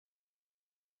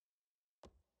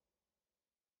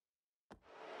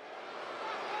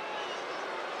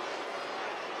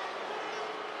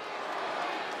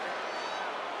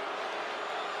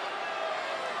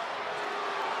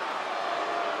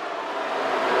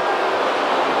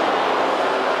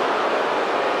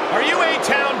Are you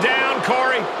A-Town down,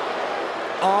 Corey?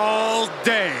 All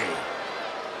day.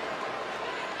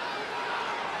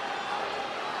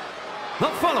 The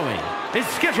following is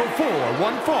scheduled for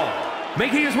one fall,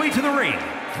 making his way to the ring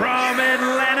from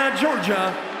Atlanta,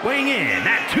 Georgia, weighing in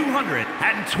at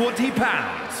 220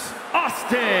 pounds,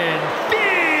 Austin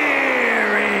Theory!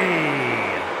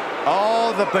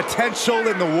 All the potential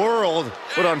in the world,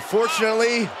 but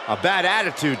unfortunately, a bad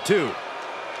attitude too.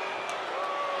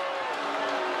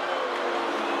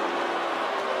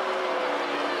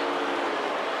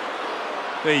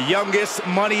 The youngest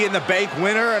Money in the Bank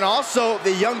winner and also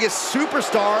the youngest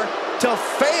superstar to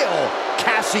fail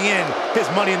cashing in his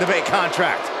Money in the Bank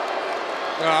contract.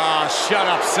 Ah, shut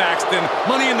up, Saxton.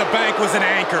 Money in the Bank was an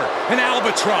anchor, an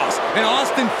albatross, and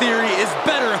Austin Theory is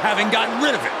better having gotten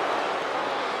rid of it.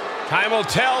 Time will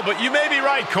tell, but you may be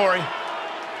right, Corey.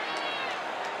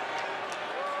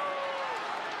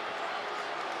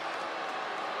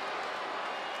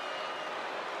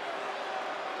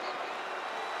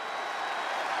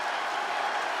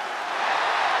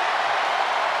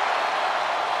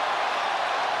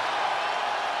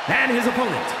 And his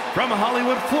opponent from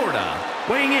Hollywood, Florida,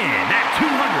 weighing in at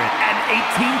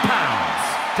 218 pounds,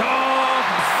 Dolph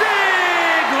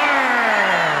Ziggler!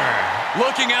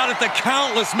 Looking out at the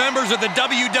countless members of the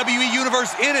WWE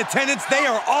Universe in attendance, they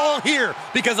are all here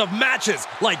because of matches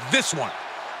like this one.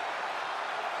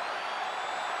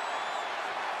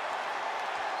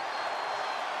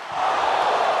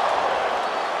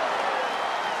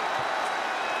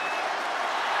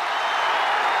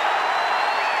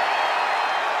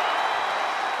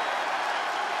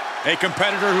 A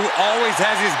competitor who always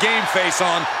has his game face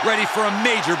on, ready for a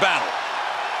major battle.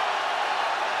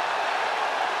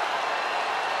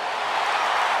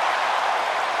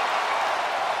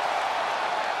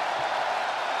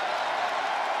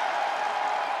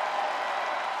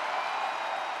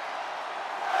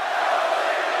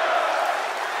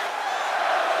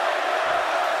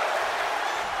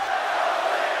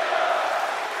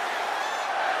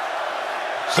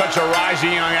 Such a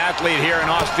rising young athlete here in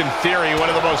Austin Theory, one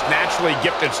of the most naturally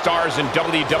gifted stars in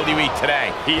WWE today.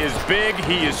 He is big,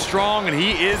 he is strong, and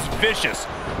he is vicious.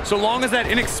 So long as that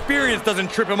inexperience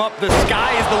doesn't trip him up, the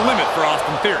sky is the limit for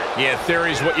Austin Theory. Yeah,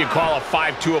 Theory's what you call a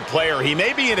 5'2" player. He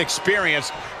may be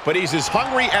inexperienced, but he's as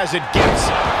hungry as it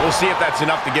gets. We'll see if that's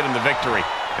enough to get him the victory.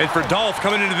 And for Dolph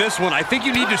coming into this one, I think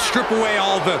you need to strip away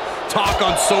all the talk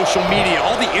on social media,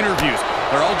 all the interviews.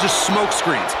 They're all just smoke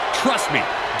screens. Trust me.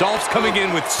 Dolph's coming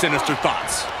in with sinister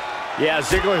thoughts. Yeah,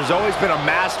 Ziggler has always been a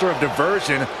master of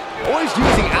diversion, always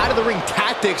using out-of-the-ring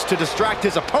tactics to distract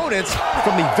his opponents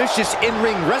from the vicious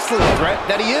in-ring wrestling threat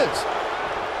that he is.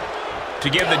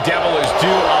 To give the devil his due,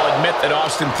 I'll admit that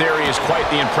Austin Theory is quite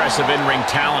the impressive in-ring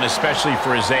talent, especially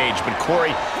for his age. But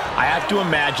Corey, I have to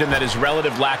imagine that his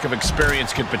relative lack of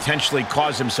experience could potentially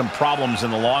cause him some problems in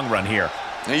the long run here.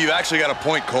 Now, you've actually got a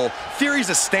point, Cole.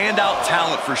 Theory's a standout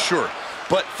talent for sure.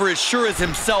 But for as sure as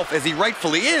himself as he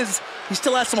rightfully is, he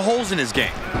still has some holes in his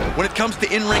game. When it comes to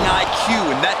in-ring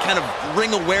IQ and that kind of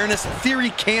ring awareness, Theory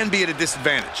can be at a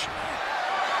disadvantage.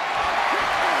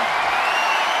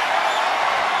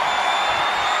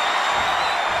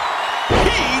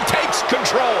 He takes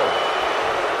control.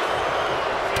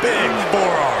 Big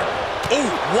forearm. Oh,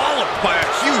 walloped by a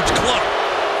huge club.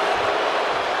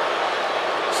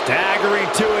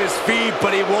 Staggering to his feet,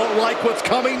 but he won't like what's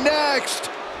coming next.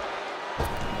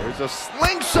 There's a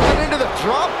slingshot into the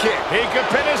dropkick. He could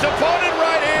pin his opponent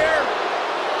right here.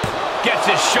 Gets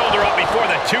his shoulder up before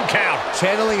the 2 count.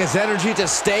 Channeling his energy to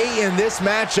stay in this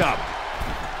matchup.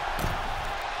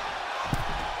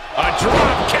 A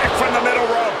drop kick from the middle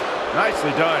rope.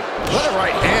 Nicely done. What a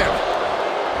right hand.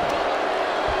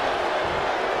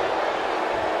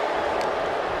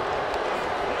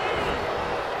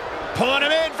 Pulling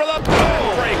him in for the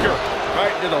backbreaker.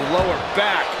 Right into the lower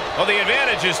back. Well, the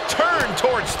advantage is turned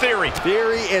towards Theory.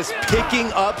 Theory is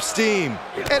picking up steam.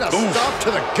 And a stop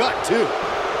to the gut, too.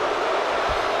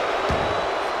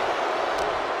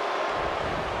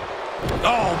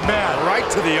 Oh, man, right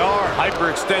to the arm.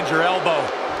 Hyperextend your elbow.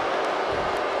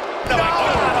 No,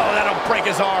 that'll break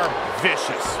his arm.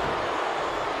 Vicious.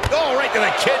 Oh, right to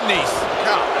the kidneys.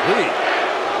 Golly.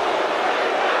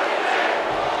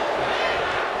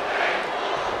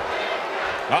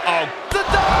 Uh-oh. The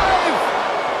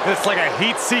dive! It's like a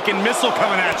heat-seeking missile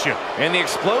coming at you. And the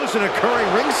explosion occurring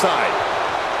ringside.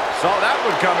 Saw that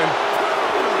one coming.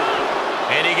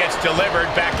 And he gets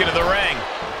delivered back into the ring.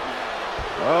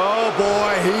 Oh,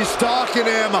 boy, he's stalking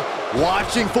him.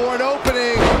 Watching for an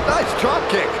opening. Nice drop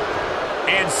kick.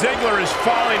 And Ziggler is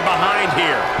falling behind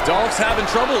here. Dolph's having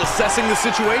trouble assessing the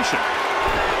situation.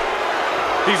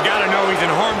 He's got to know he's in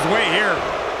harm's way here.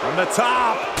 From the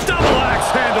top, double axe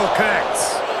handle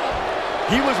connects.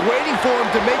 He was waiting for him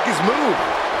to make his move.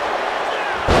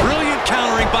 Brilliant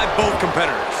countering by both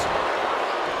competitors.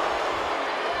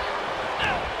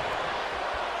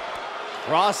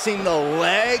 Crossing the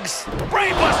legs.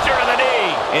 Brainbuster to the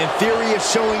knee. And Theory is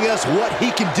showing us what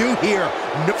he can do here.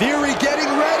 Theory getting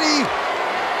ready.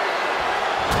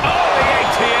 Oh, the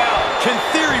ATL. Can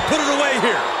Theory put it away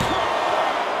here?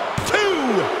 2.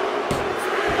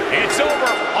 It's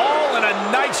over, all in a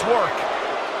night's work.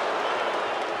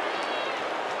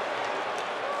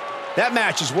 That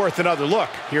match is worth another look.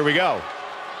 Here we go.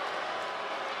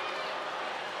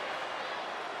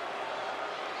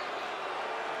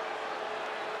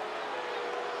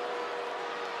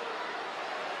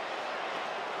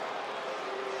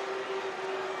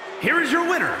 Here is your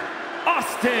winner,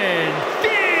 Austin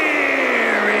Theory.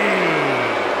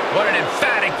 What an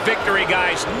emphatic victory,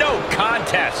 guys. No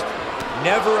contest.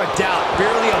 Never a doubt,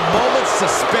 barely a moment's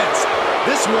suspense.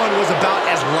 This one was about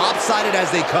as lopsided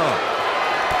as they come.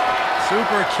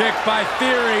 Super kick by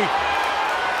Theory.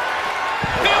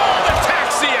 The old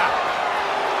ataxia.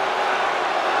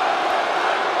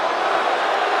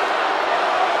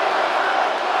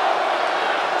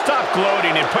 Stop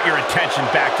gloating and put your attention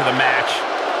back to the match.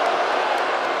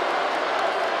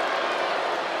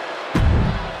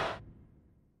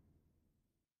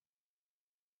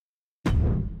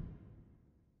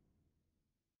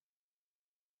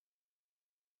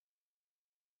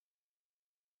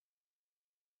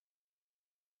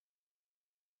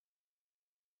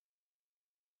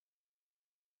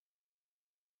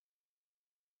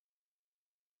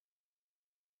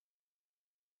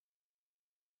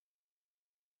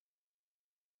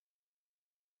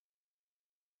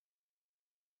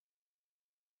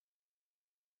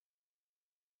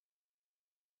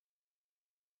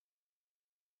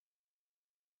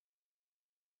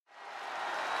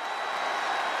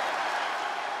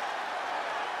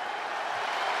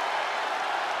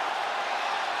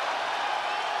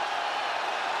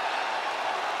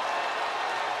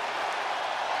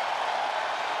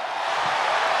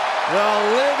 The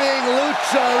living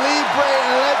Lucha Libre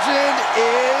legend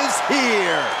is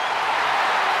here.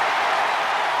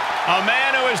 A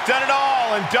man who has done it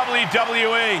all in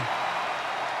WWE.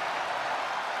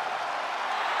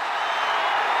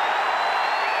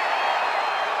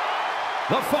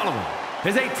 The following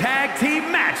is a tag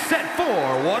team match set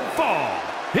for one fall.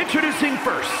 Introducing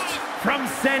first, from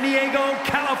San Diego,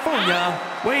 California,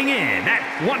 weighing in at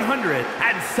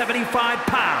 175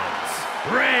 pounds,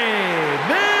 Rey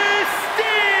Mysterio!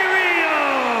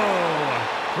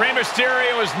 Rey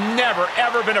Mysterio has never,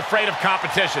 ever been afraid of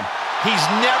competition. He's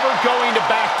never going to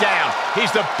back down.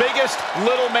 He's the biggest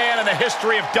little man in the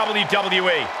history of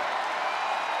WWE.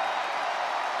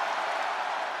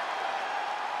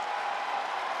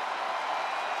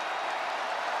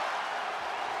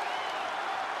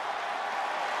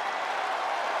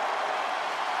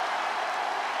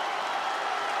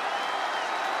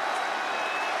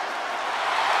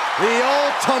 The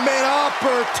ultimate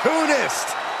opportunist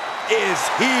is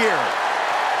here.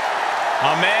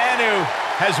 A man who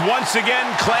has once again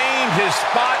claimed his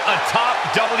spot atop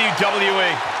WWE.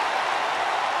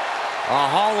 A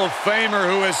Hall of Famer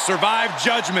who has survived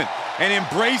judgment and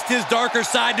embraced his darker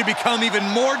side to become even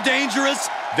more dangerous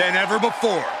than ever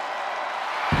before.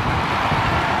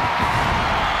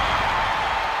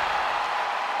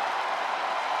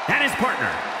 And his partner,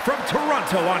 from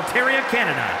Toronto, Ontario,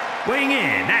 Canada, weighing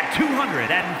in at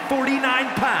 249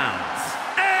 pounds,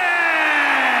 Edge!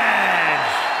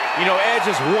 You know, Edge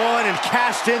has won and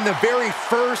cashed in the very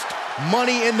first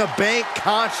Money in the Bank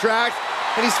contract,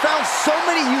 and he's found so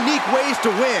many unique ways to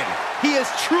win. He is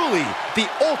truly the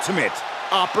ultimate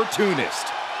opportunist.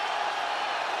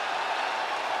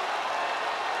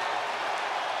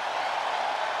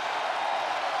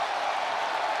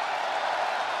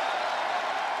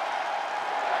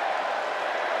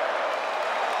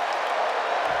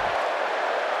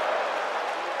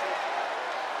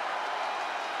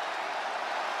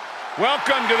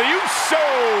 Welcome to the Uso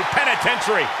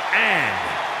Penitentiary. And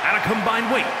at a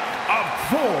combined weight of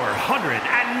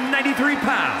 493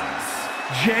 pounds,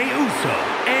 Jey Uso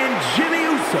and Jimmy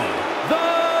Uso,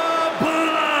 the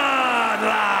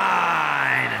Bloodline.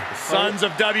 Sons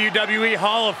of WWE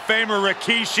Hall of Famer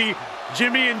Rikishi,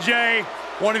 Jimmy and Jey,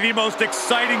 one of the most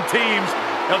exciting teams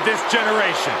of this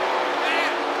generation.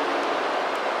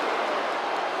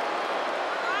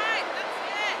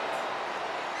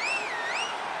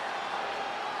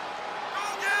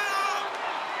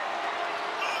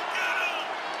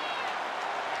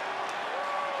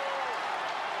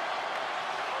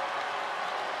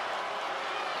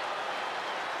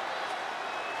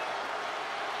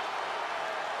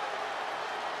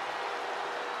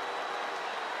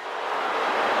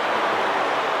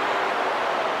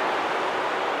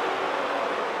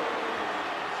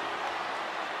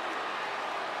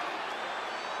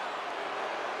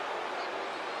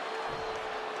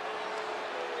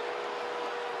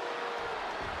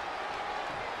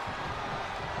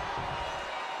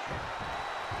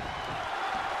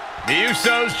 The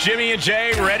Usos, Jimmy and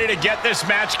Jay, ready to get this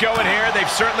match going here. They've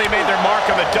certainly made their mark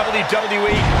on the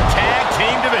WWE Tag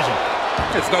Team division.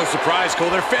 It's no surprise,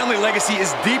 Cole. Their family legacy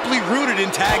is deeply rooted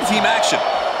in tag team action.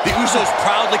 The Usos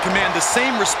proudly command the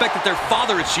same respect that their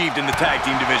father achieved in the tag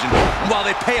team division. And while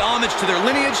they pay homage to their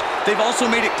lineage, they've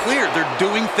also made it clear they're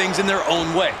doing things in their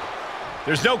own way.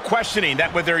 There's no questioning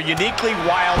that with their uniquely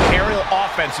wild aerial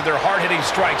offense and their hard-hitting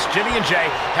strikes, Jimmy and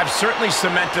Jay have certainly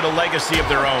cemented a legacy of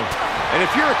their own. And if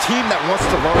you're a team that wants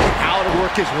to learn how to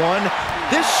work as one,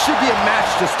 this should be a match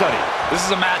to study. This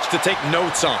is a match to take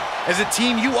notes on. As a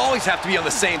team, you always have to be on the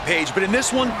same page, but in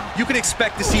this one, you can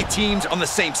expect to see teams on the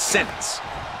same sentence.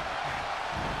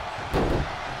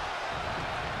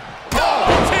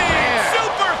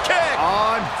 Super kick!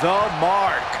 On the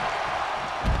mark.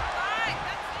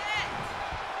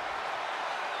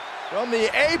 From the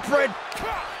apron.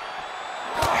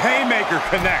 Haymaker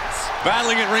connects.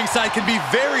 Battling at ringside can be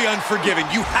very unforgiving.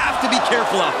 You have to be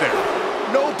careful out there.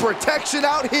 No protection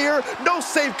out here. No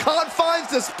safe confines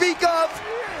to speak of.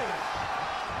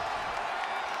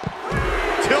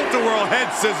 Tilt-a-whirl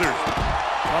head scissors.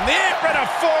 From the apron, a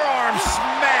forearm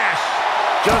smash.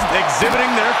 Just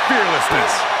exhibiting their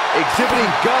fearlessness.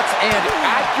 Exhibiting guts and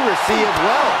accuracy as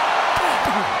well.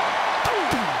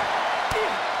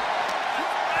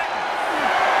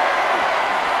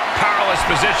 Powerless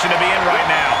position to be in right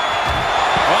now.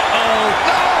 Uh-oh.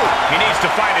 No! He needs to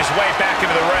fight his way back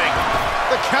into the ring.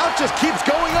 The count just keeps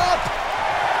going up.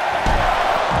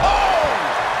 Oh!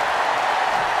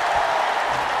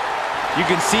 You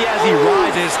can see as he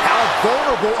rises how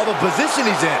vulnerable of a position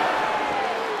he's in.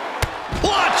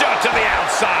 Plancha to the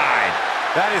outside.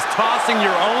 That is tossing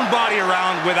your own body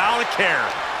around without a care.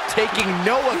 Taking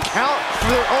no account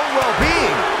for their own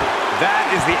well-being.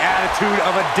 That is the attitude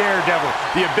of a daredevil.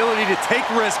 The ability to take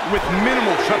risk with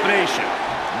minimal trepidation.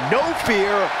 No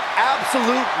fear,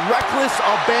 absolute reckless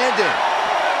abandon.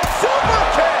 Super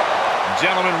kick!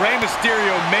 Gentlemen, Rey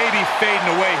Mysterio may be fading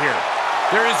away here.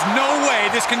 There is no way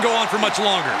this can go on for much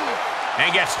longer. And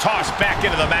gets tossed back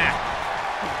into the mat.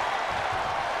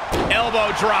 Elbow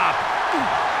drop.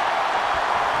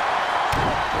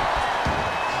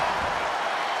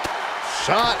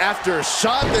 Shot after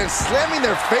shot, then slamming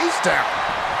their face down.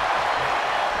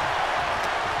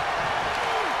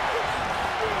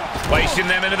 Placing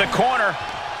them into the corner.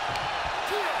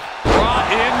 Brought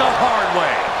in the hard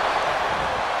way.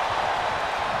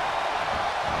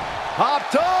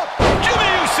 Popped up. Jimmy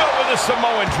Uso with a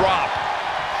Samoan drop.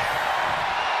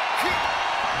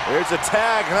 There's a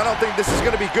tag, and I don't think this is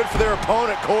going to be good for their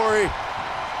opponent, Corey.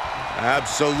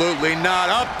 Absolutely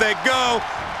not. Up they go.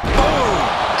 Boom!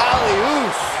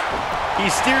 Alley-oos. He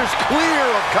steers clear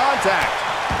of contact.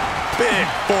 Big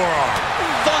forearm.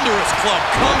 Thunderous club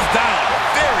comes down.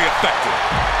 Very effective.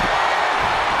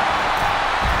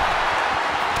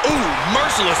 Ooh,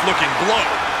 merciless looking blow.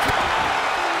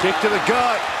 Kick to the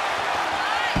gut.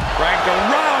 Cranked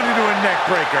around into a neck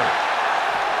breaker.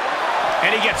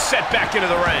 And he gets set back into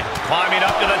the ring. Climbing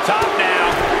up to the top now.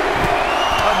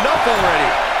 Enough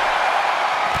already.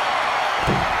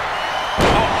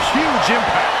 Oh, huge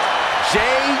impact.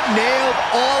 Jay nailed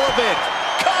all of it.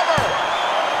 Cover.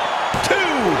 2.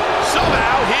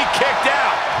 Somehow he kicked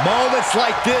out. Moments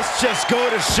like this just go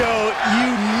to show you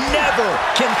never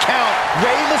can count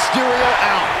Rey Mysterio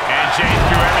out. And Jay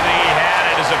threw everything he had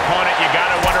at his opponent. You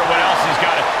got to wonder what else he's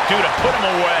got to do to put him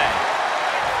away.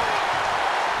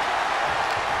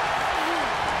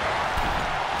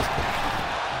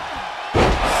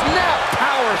 Snap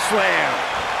power slam.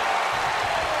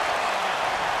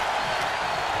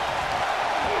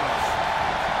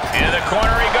 Into the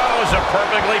corner he goes. A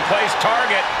perfectly placed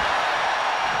target.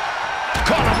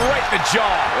 Caught him right in the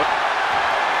jaw.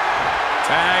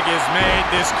 Tag is made.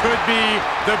 This could be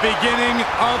the beginning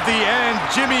of the end.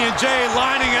 Jimmy and Jay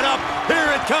lining it up.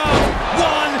 Here it comes.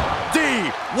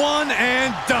 1D. One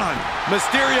and done.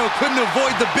 Mysterio couldn't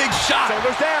avoid the big shot.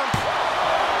 Shoulders down.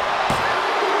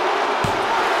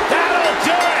 That'll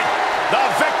do it. The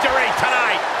victory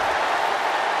tonight.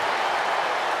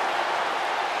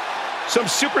 Some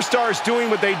superstars doing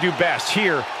what they do best.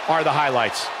 Here are the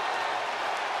highlights.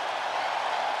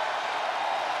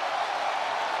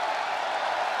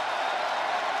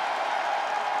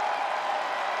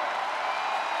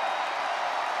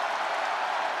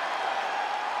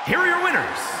 Here are your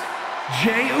winners,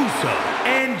 Jey Uso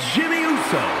and Jimmy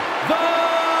Uso, the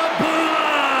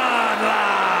Bloodline.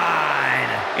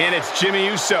 And it's Jimmy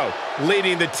Uso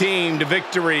leading the team to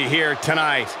victory here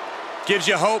tonight. Gives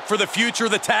you hope for the future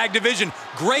of the tag division.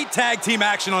 Great tag team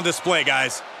action on display,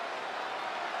 guys.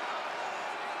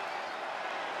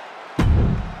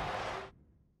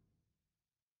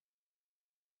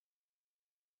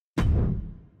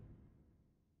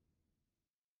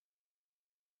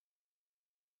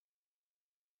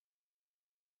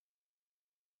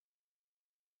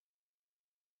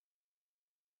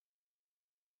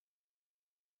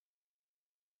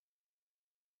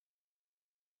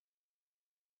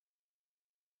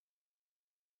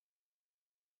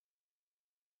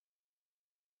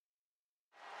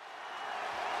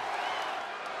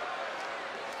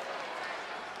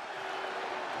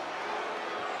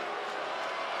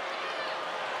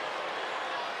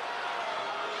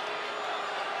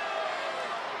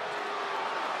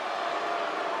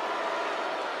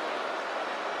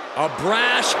 A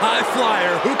brash high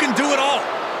flyer who can do it all.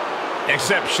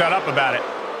 Except shut up about it.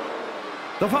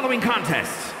 The following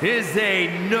contest is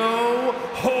a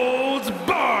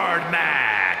no-holds-barred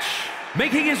match.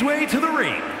 Making his way to the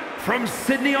ring from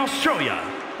Sydney, Australia,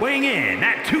 weighing in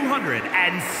at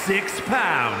 206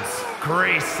 pounds,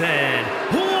 Grayson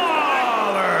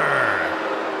Waller.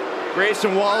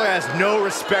 Grayson Waller has no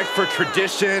respect for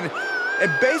tradition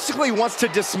and basically wants to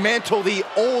dismantle the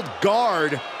old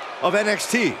guard of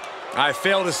NXT. I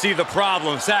fail to see the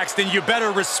problem, Saxton. You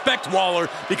better respect Waller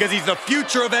because he's the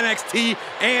future of NXT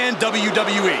and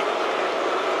WWE.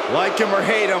 Like him or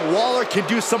hate him, Waller can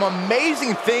do some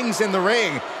amazing things in the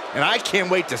ring, and I can't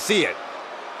wait to see it.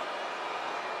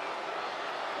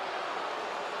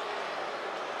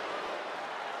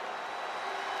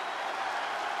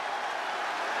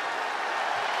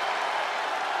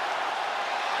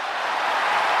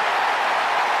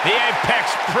 The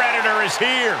Apex Predator is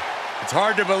here. It's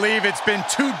hard to believe it's been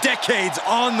 2 decades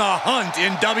on the hunt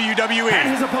in WWE.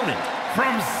 And his opponent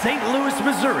from St. Louis,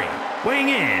 Missouri, weighing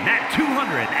in at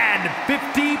 250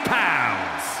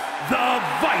 pounds, the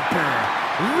Viper,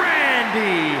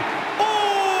 Randy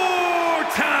Orton.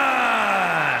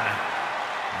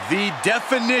 The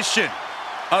definition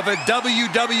of a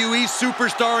WWE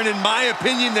superstar, and in my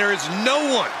opinion, there is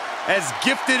no one as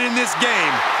gifted in this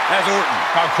game as Orton.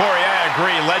 Oh, Corey, I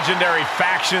agree. Legendary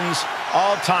factions,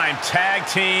 all-time tag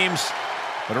teams.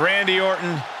 But Randy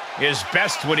Orton is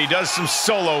best when he does some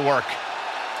solo work.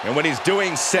 And when he's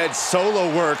doing said solo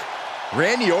work,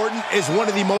 Randy Orton is one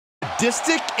of the most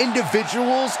sadistic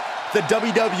individuals the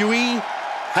WWE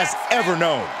has ever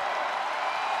known.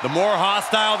 The more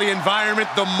hostile the environment,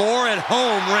 the more at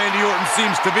home Randy Orton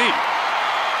seems to be.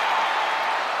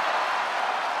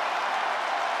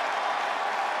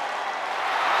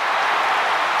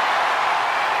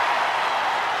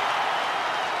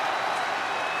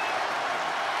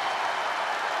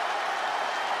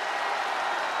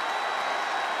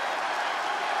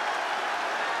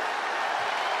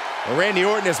 Randy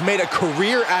Orton has made a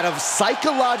career out of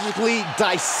psychologically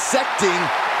dissecting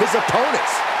his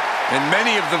opponents. And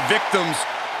many of the victims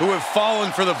who have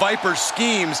fallen for the Viper's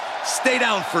schemes stay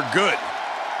down for good.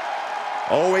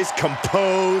 Always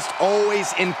composed,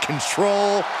 always in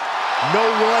control. No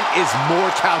one is more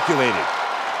calculated.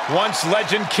 Once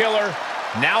legend killer,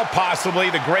 now possibly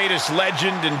the greatest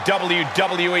legend in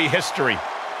WWE history.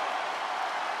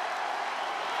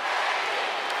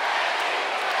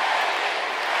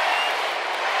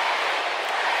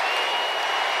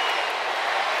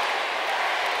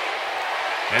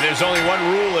 And there's only one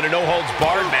rule in a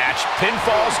no-holds-barred match.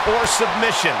 Pinfalls or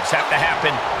submissions have to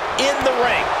happen in the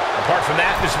ring. Apart from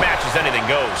that, this match is anything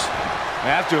goes.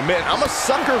 I have to admit, I'm a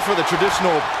sucker for the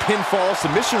traditional pinfall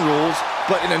submission rules,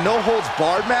 but in a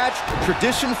no-holds-barred match,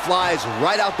 tradition flies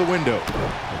right out the window.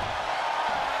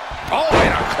 Oh,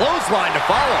 and a clothesline to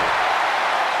follow.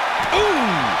 Ooh!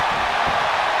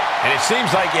 And it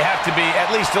seems like you have to be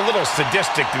at least a little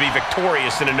sadistic to be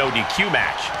victorious in a no-DQ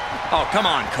match. Oh, come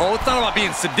on, Cole. It's not about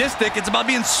being sadistic. It's about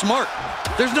being smart.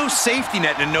 There's no safety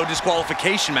net in a no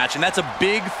disqualification match, and that's a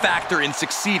big factor in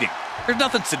succeeding. There's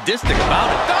nothing sadistic about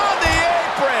it. On the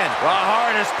apron! The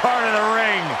hardest part of the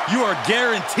ring. You are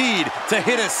guaranteed to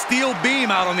hit a steel beam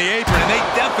out on the apron, and they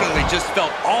definitely just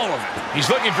felt all of it.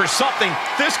 He's looking for something.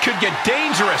 This could get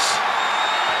dangerous.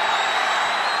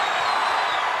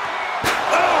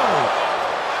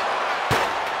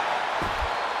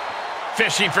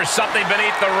 Fishing for something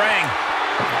beneath the ring.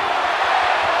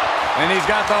 And he's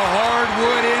got the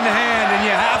hardwood in hand, and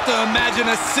you have to imagine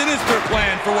a sinister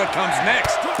plan for what comes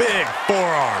next. Big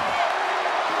forearm.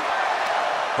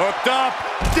 Hooked up,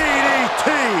 DDT.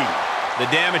 The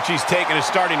damage he's taken is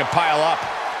starting to pile up.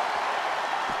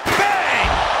 Bang!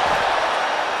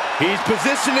 He's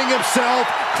positioning himself,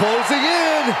 closing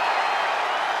in.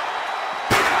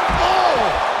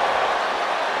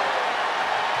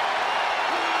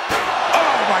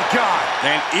 God.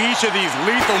 And each of these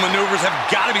lethal maneuvers have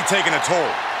got to be taking a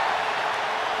toll.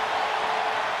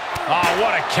 Oh,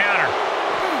 what a counter.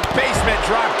 Basement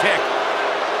drop kick.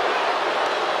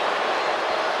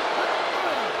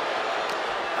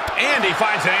 And he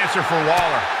finds an answer for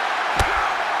Waller.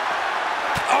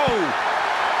 Oh!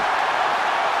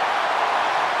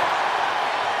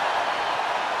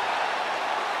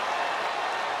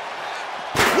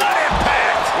 What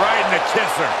impact! Right in the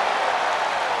kisser.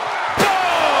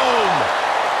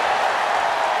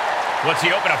 What's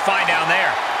he open to find down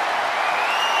there?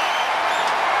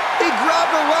 He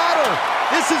grabbed a ladder.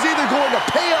 This is either going to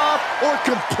pay off or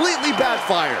completely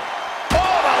backfire. Oh,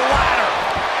 the ladder!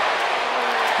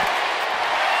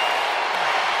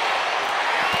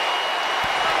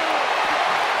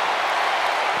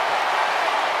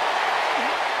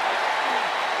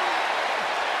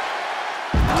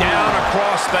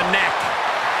 across the neck.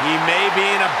 He may be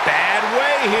in a bad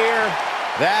way here.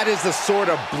 That is the sort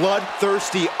of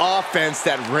bloodthirsty offense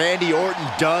that Randy Orton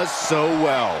does so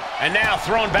well. And now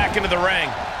thrown back into the ring.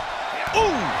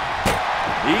 Ooh!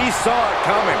 He saw it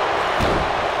coming.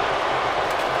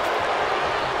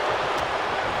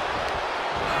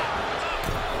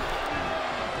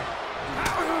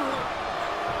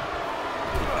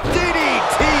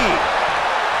 DDT!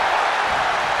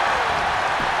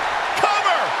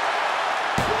 Cover!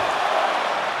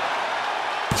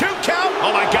 2 count.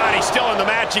 Oh my God, he's still in the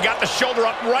match. He got the shoulder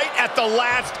up right at the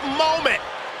last moment.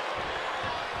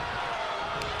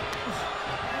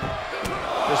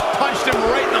 Just punched him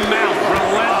right in the mouth.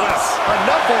 Relentless.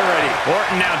 Enough already.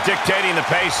 Orton now dictating the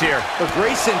pace here. But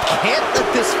Grayson can't let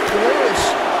this flourish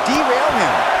derail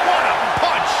him. What a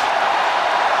punch!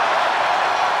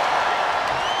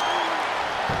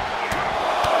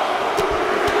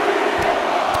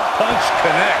 Punch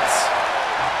connects.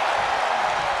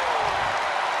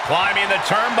 Climbing the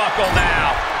turnbuckle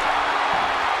now.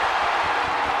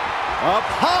 Up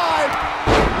high.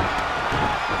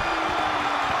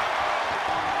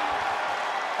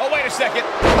 Oh, wait a second.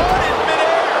 Caught in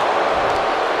midair.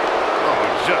 Oh,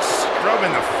 just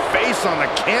scrubbing the face on the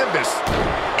canvas.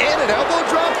 And an elbow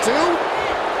drop, too.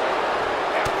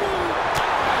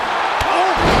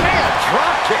 Oh, man,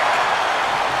 drop kick.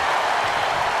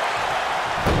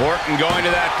 Orton going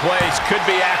to that place could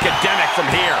be academic from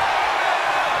here.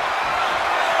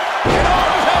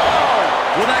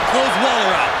 Will that close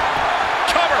Waller out?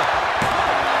 Cover.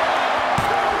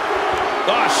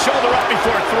 Oh, shoulder up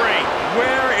before 3.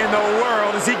 Where in the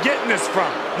world is he getting this from?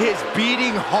 His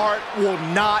beating heart will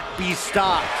not be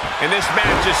stopped. And this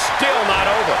match is still not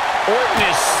over. Orton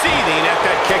is seething at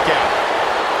that kick out.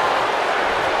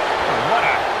 What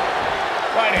a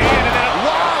right hand and then a...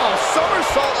 Wow,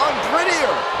 somersault on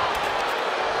Grittier.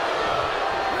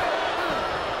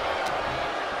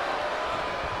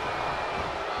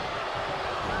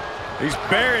 He's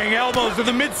burying elbows to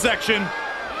the midsection.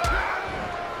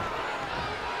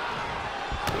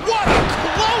 What a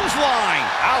clothesline!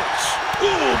 Ouch!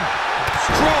 Boom!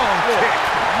 Strong kick.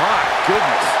 My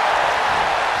goodness.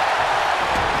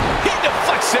 He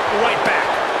deflects it right back.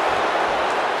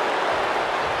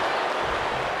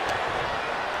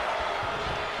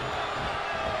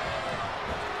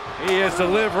 He is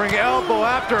delivering elbow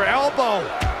after elbow.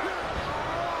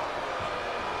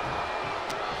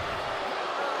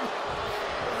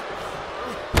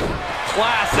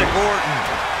 Classic Orton.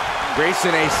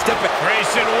 Grayson a step back.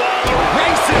 Grayson Waller.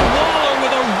 Grayson Waller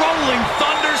with a rolling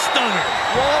thunder stunner.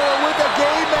 Waller with a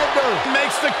game ender.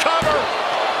 Makes the cover.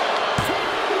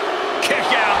 Kick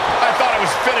out. I thought it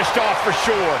was finished off for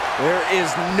sure. There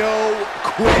is no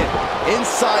quit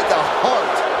inside the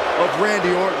heart of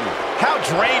Randy Orton. How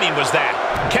draining was that?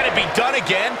 Can it be done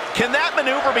again? Can that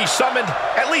maneuver be summoned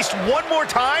at least one more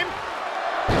time?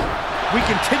 We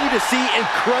continue to see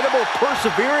incredible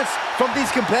perseverance from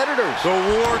these competitors. The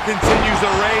war continues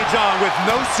to rage on with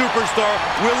no superstar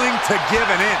willing to give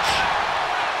an inch.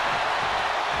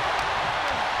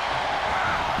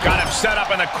 Got him set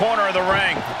up in the corner of the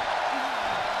ring.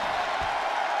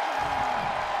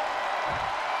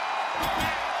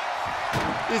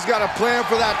 He's got a plan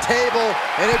for that table,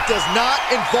 and it does not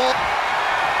involve...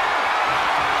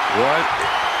 What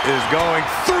is going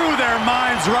through their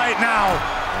minds right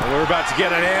now? We're about to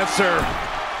get an answer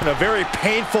in a very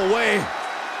painful way.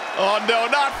 Oh, no,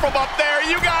 not from up there.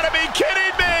 You gotta be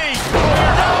kidding me.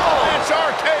 Oh, that's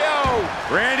RKO.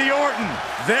 Randy Orton,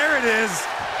 there it is.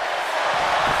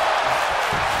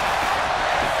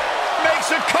 Makes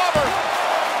a cover.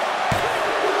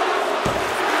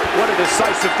 What a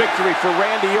decisive victory for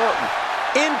Randy Orton.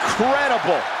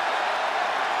 Incredible.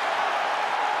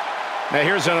 Now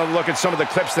here's a look at some of the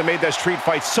clips that made that street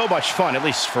fight so much fun, at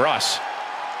least for us.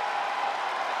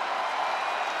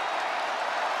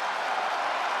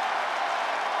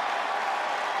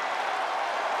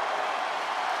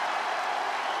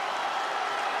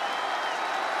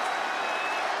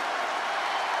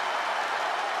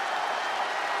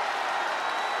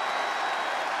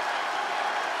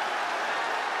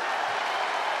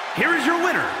 Here is your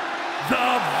winner,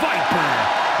 the Viper,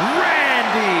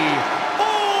 Randy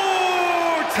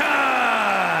Orton!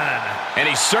 And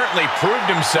he certainly proved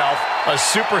himself a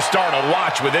superstar to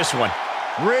watch with this one.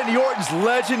 Randy Orton's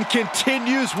legend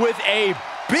continues with a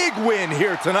big win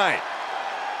here tonight.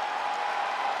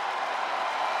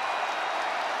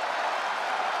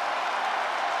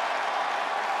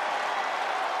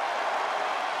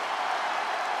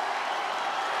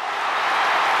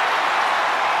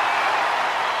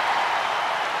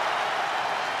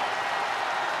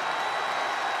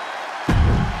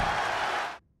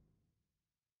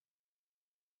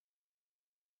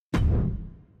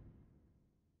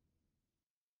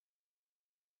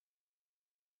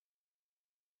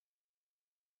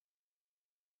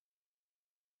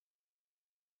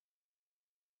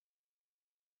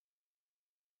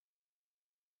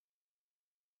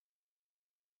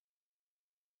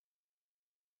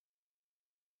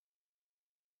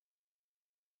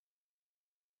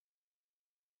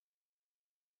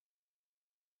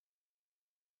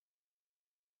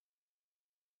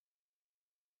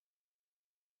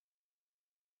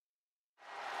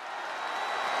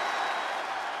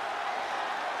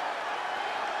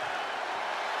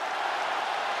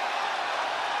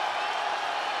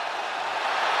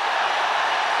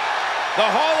 The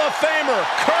Hall of Famer,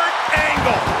 Kurt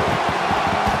Angle.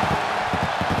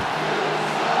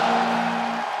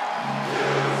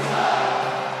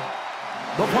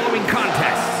 The following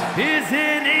contest is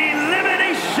an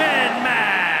elimination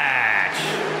match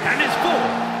and is for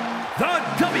the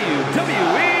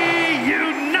WWE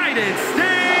United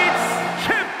States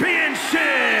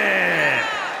Championship.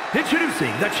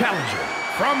 Introducing the challenger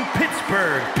from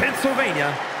Pittsburgh,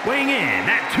 Pennsylvania, weighing in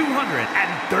at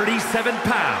 237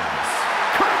 pounds,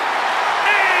 Kurt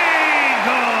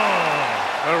Angle.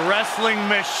 A wrestling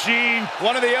machine,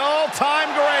 one of the all-time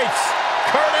greats,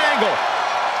 Kurt Angle.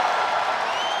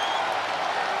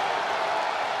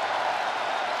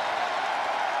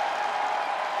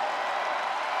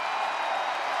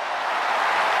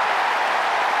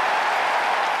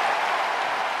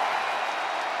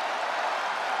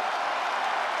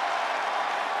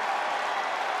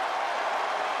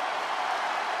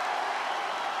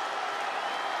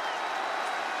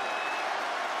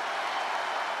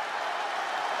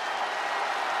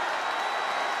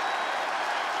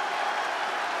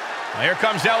 Here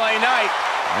comes LA Knight.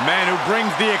 The man who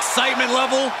brings the excitement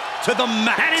level to the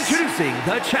max. And introducing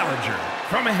the challenger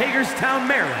from Hagerstown,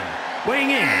 Maryland,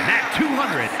 weighing in at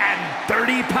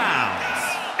 230 pounds,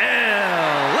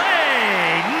 LA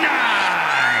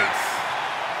Knight.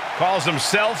 Calls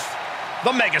himself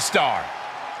the Megastar.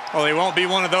 Well, he won't be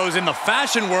one of those in the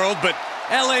fashion world, but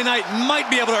LA Knight might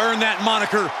be able to earn that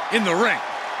moniker in the ring.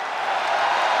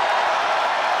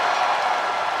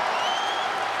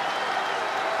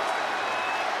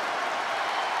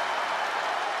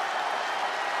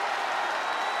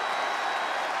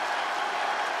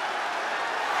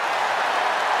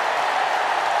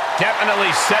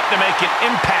 Definitely set to make an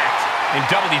impact in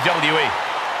WWE.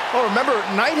 Well, remember,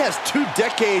 Knight has 2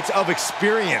 decades of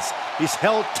experience. He's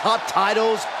held top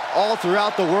titles all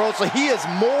throughout the world, so he is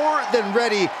more than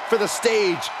ready for the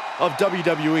stage of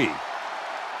WWE.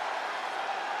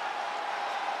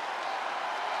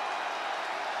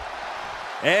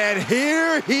 And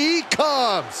here he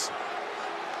comes.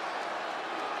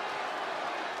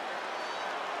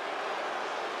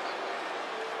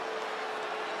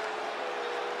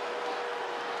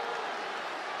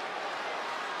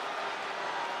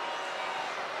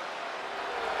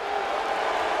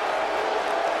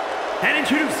 And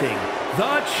introducing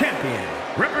the champion,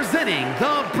 representing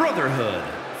the Brotherhood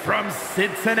from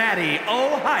Cincinnati,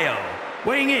 Ohio,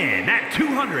 weighing in at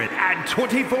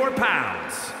 224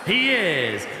 pounds. He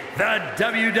is the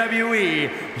WWE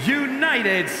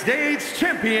United States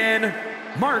Champion,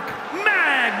 Mark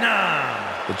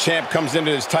Magnum. The champ comes into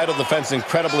his title defense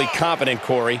incredibly confident,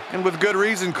 Corey. And with good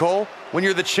reason, Cole. When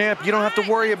you're the champ, you don't have to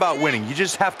worry about winning. You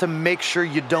just have to make sure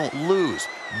you don't lose.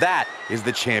 That is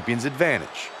the champion's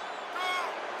advantage.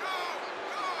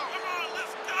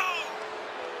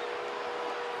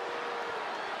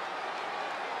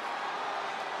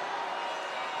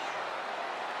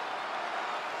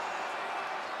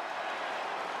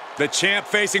 The champ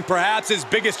facing perhaps his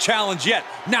biggest challenge yet.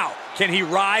 Now, can he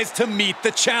rise to meet the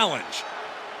challenge?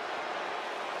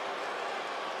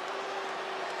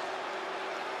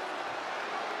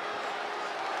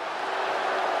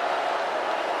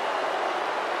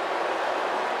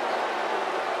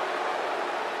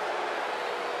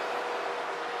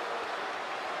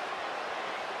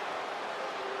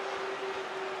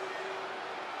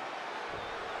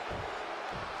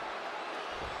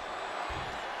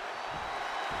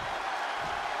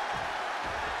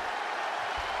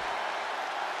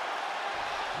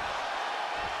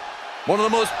 One of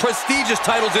the most prestigious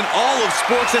titles in all of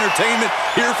sports entertainment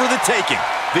here for the taking,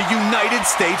 the United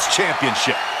States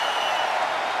Championship.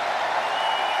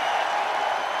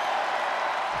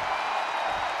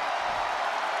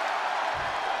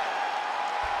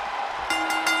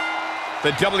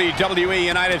 The WWE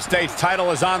United States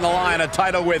title is on the line, a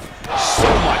title with so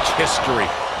much history.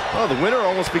 Well, the winner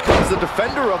almost becomes the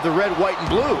defender of the red, white, and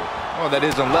blue. Well, that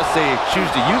is, unless they choose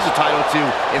to use the title to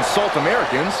insult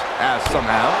Americans, as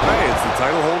somehow. Hey, it's the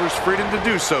title holder's freedom to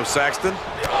do so, Saxton.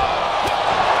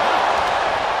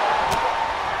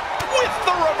 With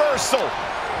the reversal.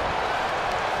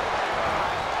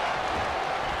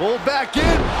 Pulled back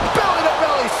in,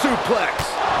 belly-to-belly suplex.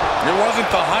 It wasn't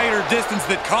the height or distance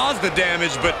that caused the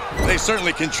damage, but they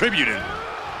certainly contributed.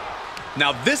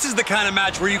 Now, this is the kind of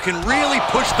match where you can really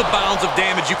push the bounds of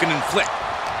damage you can inflict.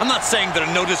 I'm not saying that a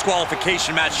no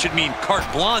disqualification match should mean carte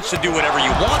blanche to do whatever you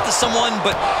want to someone,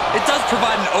 but it does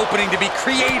provide an opening to be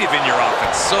creative in your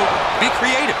offense, so be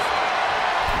creative.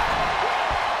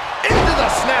 Into the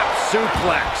snap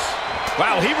suplex.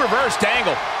 Wow, he reversed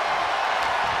Angle.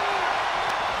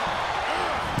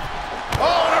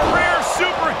 Oh, and a rear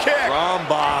super kick. From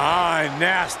behind.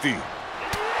 nasty.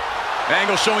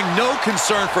 Angle showing no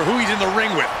concern for who he's in the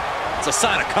ring with. It's a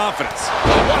sign of confidence.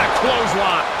 Oh, what a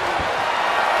clothesline.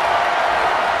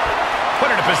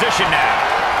 Put in a position now.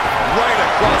 Right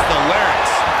across the larynx.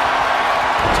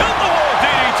 Tilt-the-wall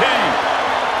DDT.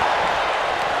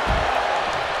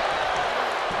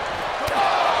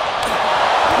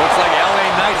 Looks like LA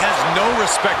Knight has no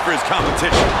respect for his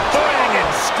competition. Swing and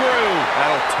screw.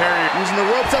 That'll tear you. Using the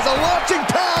ropes as a launching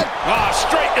pad. Ah,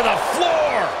 straight to the floor.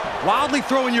 Wildly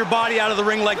throwing your body out of the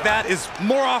ring like that is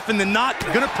more often than not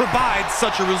going to provide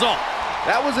such a result.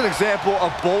 That was an example of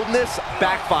boldness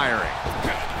backfiring.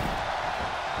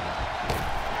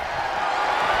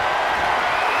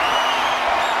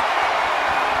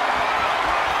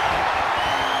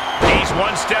 He's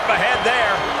one step ahead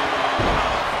there.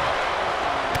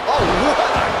 Oh, what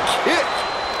a kick.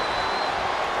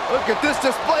 Look at this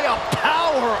display of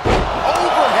power.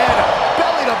 Overhead,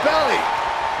 belly to belly.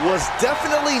 Was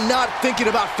definitely not thinking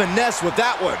about finesse with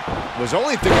that one. Was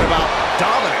only thinking about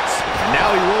dominance. And now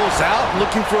he rolls out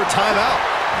looking for a timeout.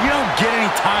 You don't get any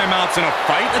timeouts in a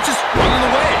fight. That's just running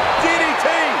away. DDT.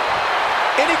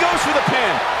 And he goes for the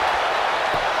pin.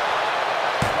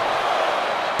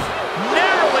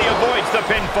 Narrowly avoids the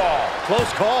pinfall. Close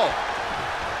call.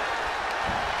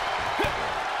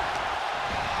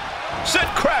 Sent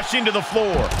crashing to the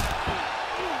floor.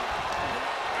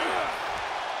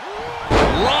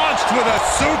 Launched with a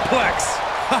suplex.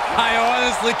 I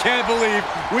honestly can't believe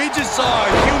we just saw a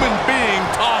human being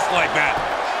tossed like that.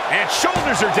 And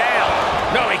shoulders are down.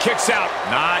 No, he kicks out.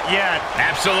 Not yet.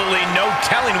 Absolutely no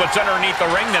telling what's underneath the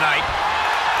ring tonight.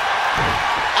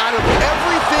 Out of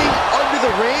everything under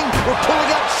the ring, we're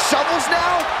pulling out shovels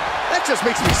now? That just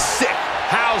makes me sick.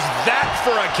 How's that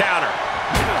for a counter?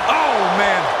 Oh,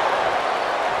 man.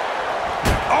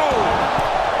 Oh.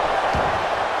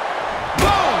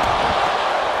 Boom.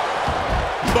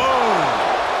 Boom.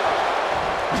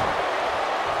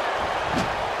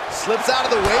 Slips out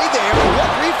of the way there.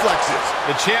 What reflexes?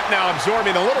 The champ now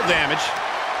absorbing a little damage.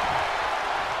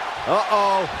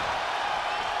 Uh-oh.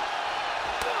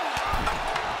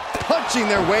 Punching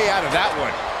their way out of that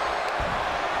one.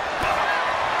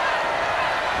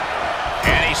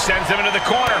 And he sends him into the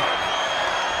corner.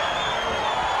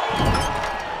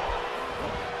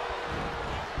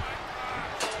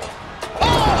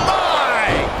 Oh,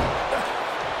 my!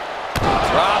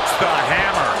 Drops the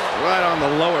hammer. Right on the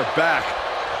lower back.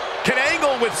 Can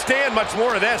Angle withstand much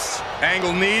more of this?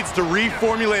 Angle needs to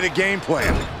reformulate a game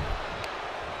plan.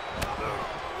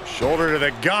 Shoulder to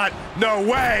the gut. No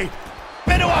way.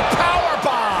 Into a power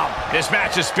bomb. This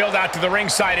match has spilled out to the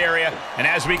ringside area, and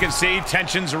as we can see,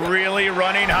 tension's really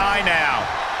running high now.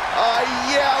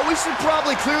 Yeah, we should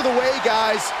probably clear the way,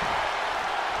 guys.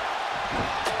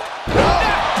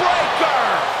 Neckbreaker!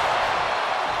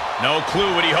 No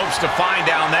clue what he hopes to find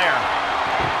down there.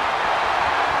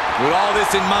 With all this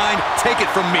in mind, take it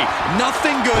from me.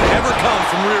 Nothing good ever comes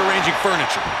from rearranging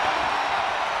furniture.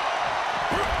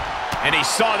 And he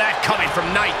saw that coming from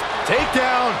Knight.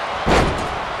 Takedown.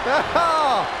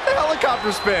 Oh, helicopter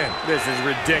spin. This is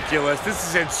ridiculous. This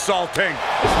is insulting.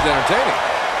 This is entertaining.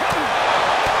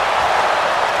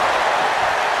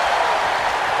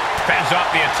 Fends off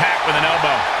the attack with an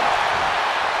elbow.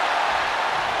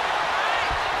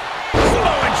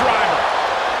 Slow and driver.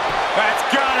 That's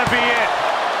gotta be it.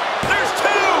 There's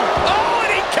two. Oh,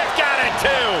 and he kicked out at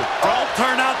two. Don't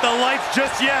turn out the lights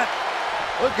just yet.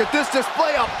 Look at this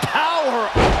display of power.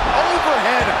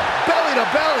 Overhead, belly to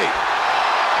belly.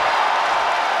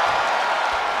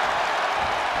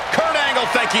 Kurt Angle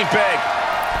thinking big.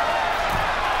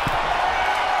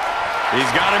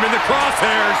 He's got him in the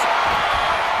crosshairs.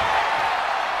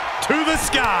 To the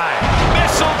sky.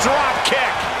 Missile drop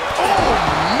kick. Oh,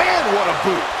 man, what a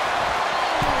boot.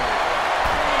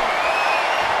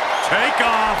 Take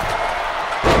off.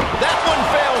 That one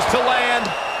fails to land.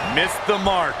 Missed the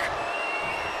mark.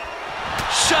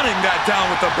 Shutting that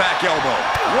down with the back elbow.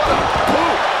 What a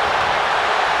boot.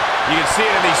 You can see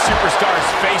it in these superstars'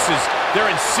 faces. They're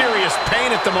in serious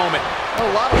pain at the moment. A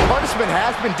lot of punishment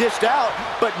has been dished out,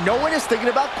 but no one is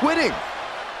thinking about quitting.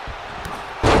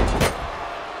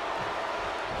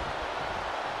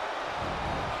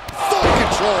 Full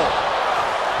control.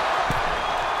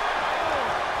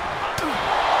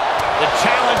 The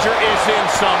challenger is in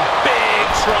some big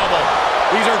trouble.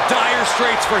 These are dire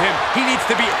straits for him. He needs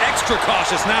to be extra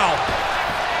cautious now.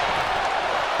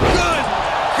 Good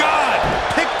God!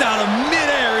 Picked out of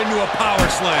midair into a power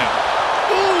slam.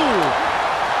 Ooh.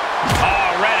 Oh,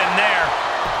 right in there.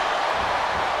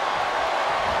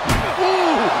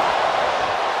 Ooh.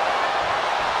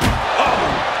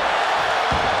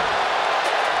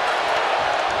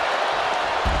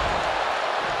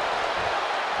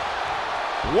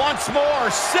 Once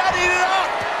more, setting it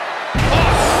up.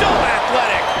 Oh, so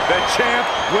athletic. The champ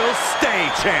will stay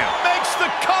champ. Makes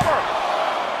the cover.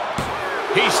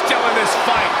 He's still in this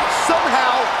fight.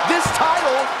 Somehow, this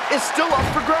title is still up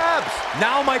for grabs.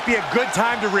 Now might be a good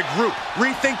time to regroup.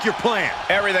 Rethink your plan.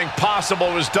 Everything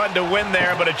possible was done to win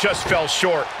there, but it just fell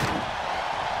short.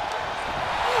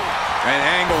 And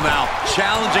Angle now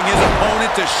challenging his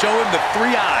opponent to show him the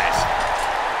three eyes.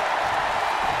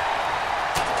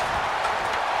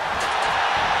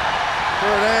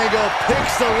 Kurt Angle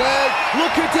picks the leg,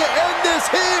 looking to end this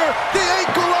here. The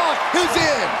ankle lock is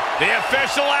in. The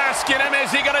official asking him,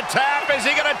 is he going to tap? Is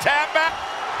he going to tap back?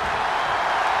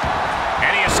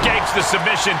 And he escapes the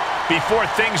submission before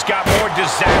things got more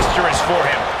disastrous for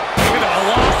him. Look at the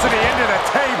velocity into the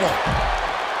table.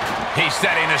 He's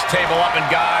setting this table up, and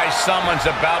guys, someone's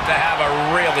about to have a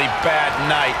really bad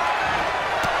night.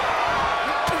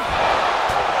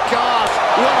 Gosh,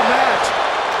 what a match.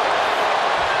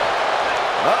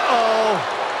 Uh-oh.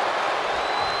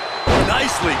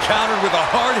 Nicely countered with a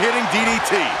hard-hitting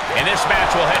DDT. And this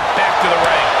match will head back to the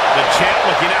ring. The champ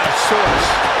looking out of sorts.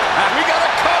 We got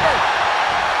a cover.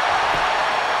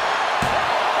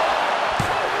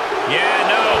 Yeah,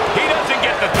 no, he doesn't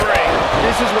get the three.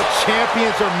 This is what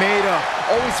champions are made of.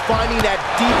 Always finding that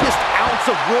deepest ounce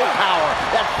of willpower,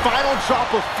 that final drop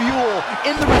of fuel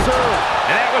in the reserve.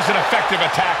 And that was an effective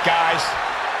attack, guys.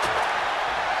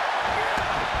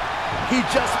 He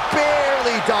just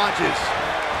barely dodges.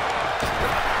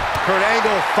 Kurt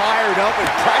Angle fired up and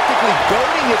practically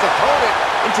goading his opponent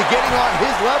into getting on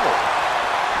his level.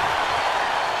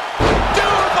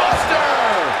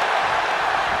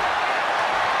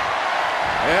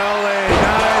 LA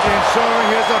Knight ensuring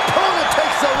his opponent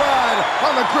takes a ride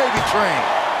on the gravy train.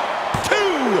 2, 3,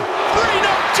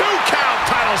 no, 2 count.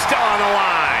 Title still on the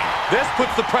line. This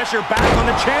puts the pressure back on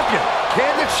the champion.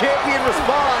 Can the champion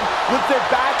respond with their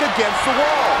back against the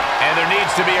wall? And there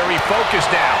needs to be a refocus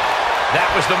now. That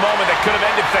was the moment that could have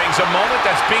ended things, a moment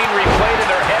that's being replayed in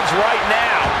their heads right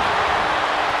now.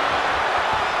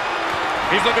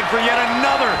 He's looking for yet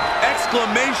another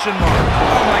exclamation mark.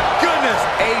 Oh my goodness.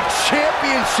 A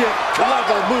championship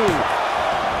level move.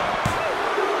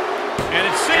 And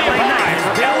it's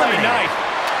LA Knight.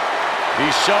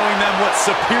 He's showing them what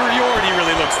superiority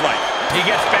really looks like. He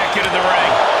gets back into the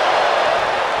ring.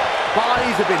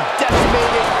 Bodies have been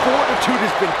decimated, fortitude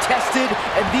has been tested,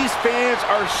 and these fans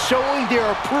are showing their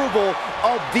approval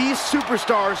of these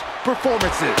superstars'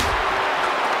 performances.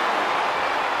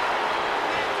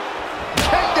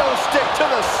 Kendo stick to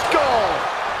the skull.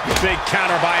 Big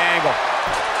counter by Angle.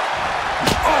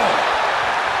 Oh.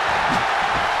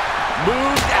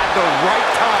 Moved at the right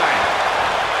time.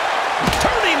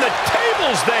 Turning the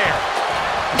tables there.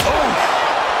 Oh.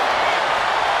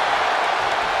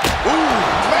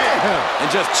 And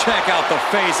just check out the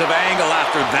face of Angle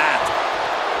after that.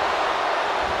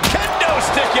 Kendo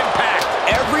stick impact.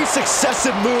 Every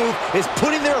successive move is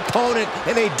putting their opponent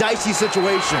in a dicey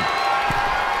situation.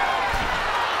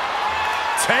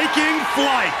 Taking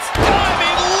flight.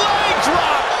 Diving leg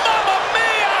drop. Mamma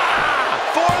mia!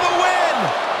 For the win.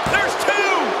 There's 2.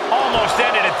 Almost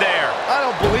ended it there. I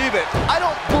don't believe it. I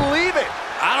don't believe it.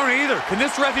 I don't either. Can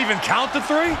this ref even count the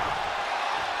 3?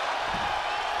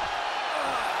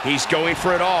 He's going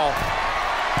for it all.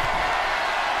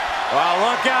 Well,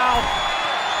 look out.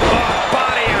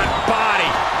 Body on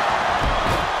body.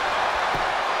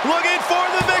 Looking for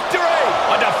the victory.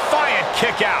 A defiant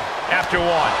kick out after 1.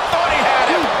 Thought he had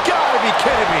it. You gotta be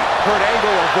kidding me. Kurt Angle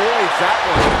avoids that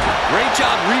one. Great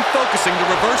job refocusing to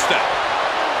reverse that.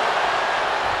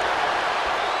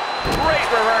 Great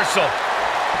reversal.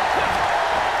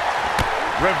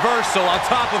 Reversal on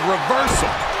top of reversal.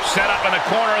 Set up in the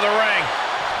corner of the ring.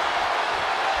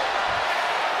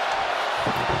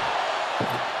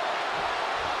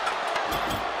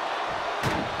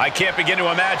 I can't begin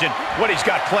to imagine what he's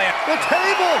got planned. The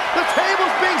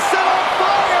table's being set on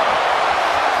fire.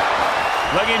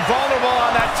 Looking vulnerable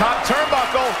on that top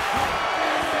turnbuckle.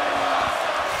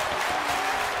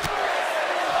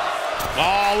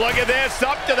 Oh, look at this,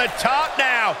 up to the top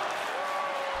now.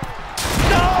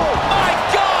 No, my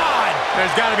God!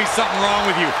 There's got to be something wrong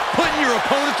with you. Putting your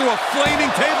opponent through a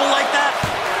flaming table like that?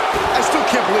 I still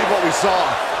can't believe what we saw.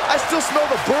 I still smell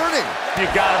the burning.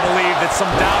 You got to believe that some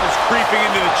doubt is creeping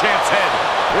into the champ's head.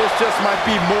 This just might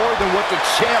be more than what the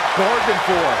champ bargained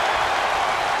for.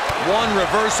 One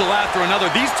reversal after another.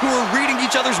 These two are reading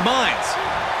each other's minds.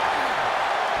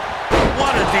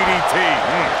 What a DDT.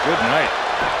 Good night.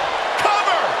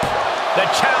 Cover! The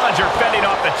challenger fending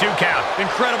off the 2 count.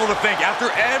 Incredible to think.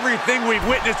 After everything we've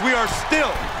witnessed, we are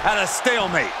still at a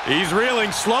stalemate. He's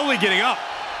reeling, slowly getting up.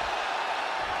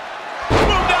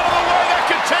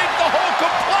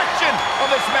 complexion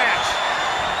of this match.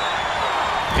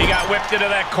 He got whipped into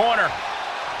that corner.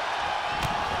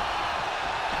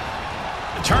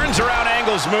 Turns around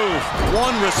angles move.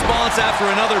 One response after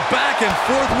another. Back and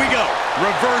forth we go.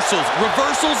 Reversals,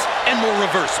 reversals, and more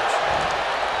reversals.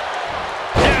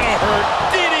 That'll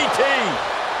hurt. DDT.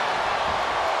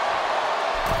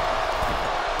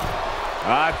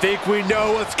 I think we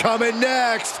know what's coming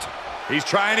next. He's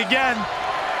trying again.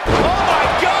 Oh, my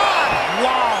God.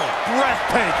 Wow,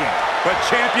 breathtaking. But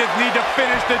champions need to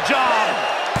finish the job.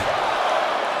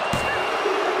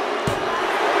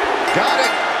 Got it.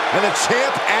 And the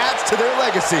champ adds to their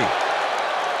legacy.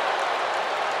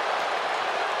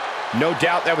 No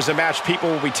doubt that was a match people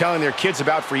will be telling their kids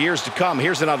about for years to come.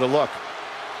 Here's another look.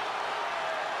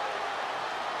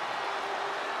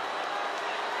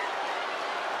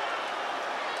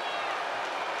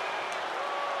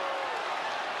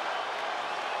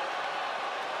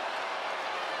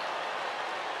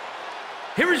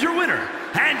 Here is your winner,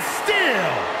 and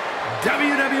still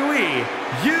WWE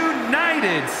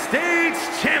United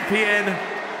States Champion,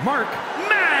 Mark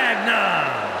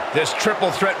Magnum. This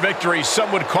triple threat victory,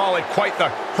 some would call it quite the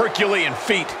Herculean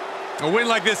feat. A win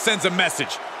like this sends a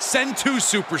message. Send 2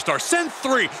 superstars, send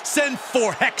 3, send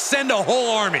 4, heck, send a whole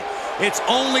army. It's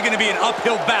only going to be an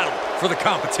uphill battle for the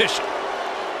competition.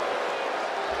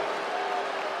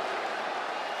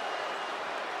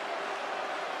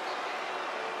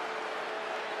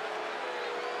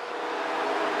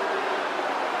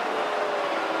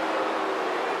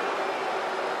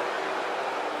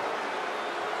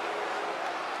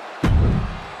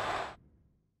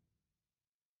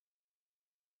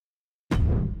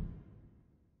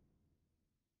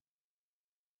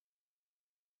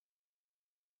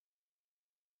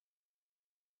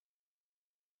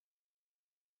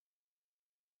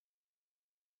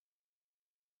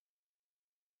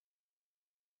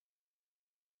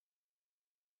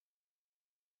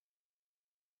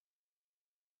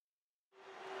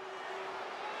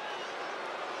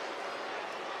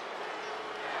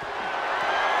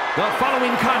 The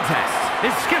following contest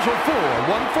is scheduled for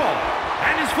one fall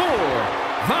and is for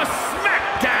the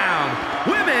Smackdown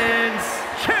Women's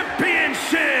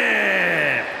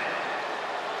Championship.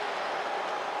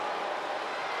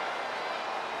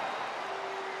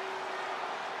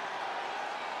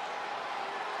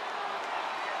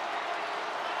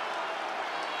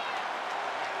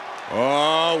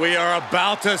 Oh, we are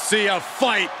about to see a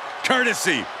fight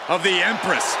courtesy of the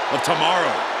Empress of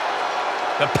Tomorrow.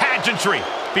 The pageantry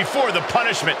before the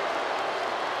punishment.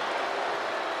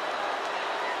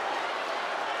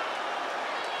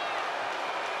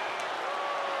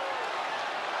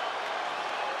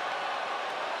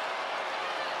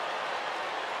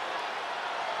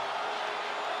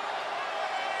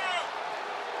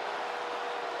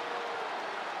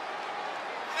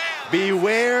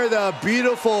 Beware the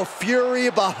beautiful fury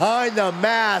behind the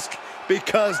mask,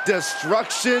 because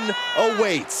destruction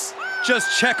awaits.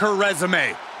 Just check her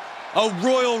resume. A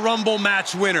Royal Rumble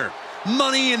match winner,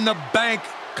 Money in the Bank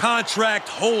contract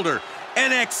holder,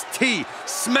 NXT,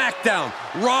 Smackdown,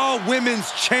 Raw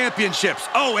Women's Championships.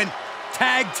 Oh, and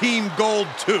Tag Team Gold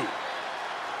too.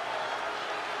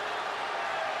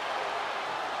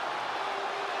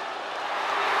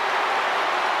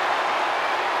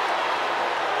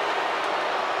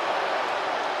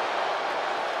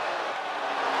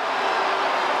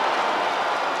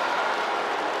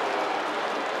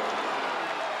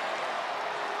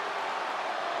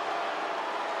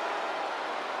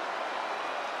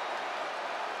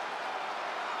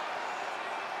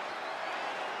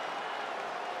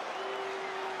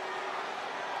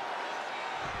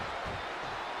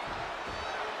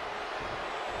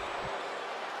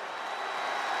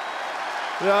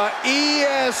 The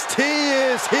EST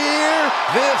is here.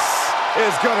 This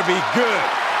is going to be good.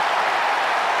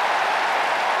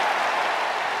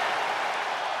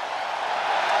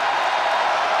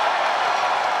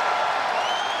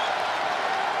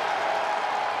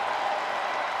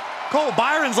 Cole,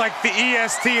 Byron's like the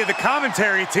EST of the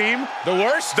commentary team. The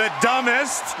worst? The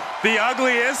dumbest, the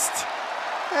ugliest.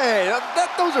 Hey,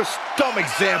 those are dumb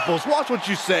examples. Watch what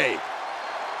you say.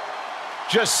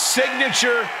 Just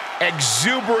signature,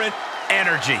 exuberant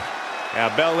energy. Now,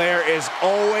 Belair is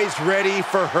always ready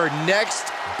for her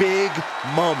next big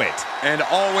moment. And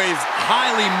always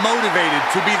highly motivated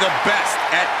to be the best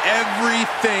at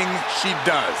everything she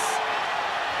does.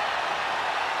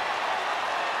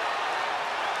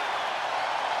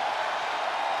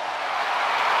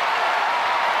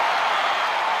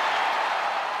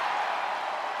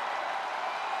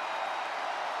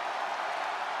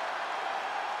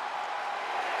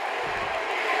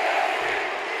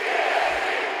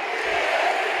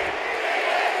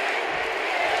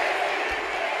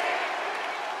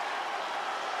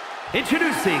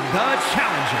 introducing the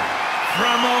challenger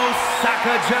from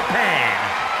Osaka, Japan,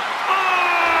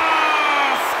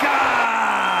 Asuka!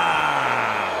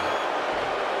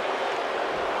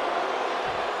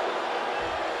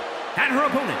 And her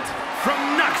opponent from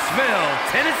Knoxville,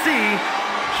 Tennessee,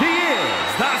 she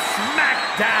is the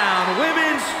Smackdown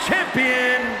Women's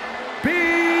Champion,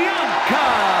 Bianca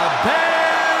Belair!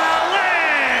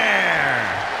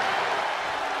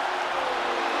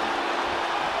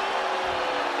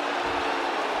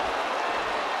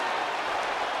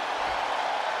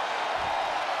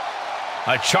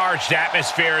 A charged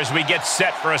atmosphere as we get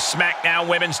set for a Smackdown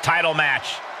Women's title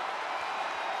match.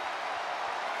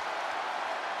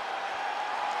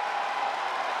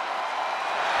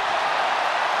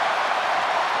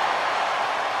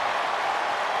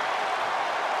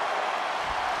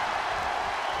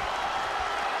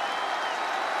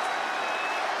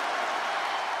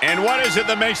 And what is it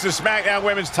that makes the SmackDown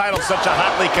Women's title such a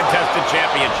hotly contested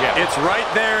championship? It's right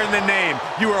there in the name.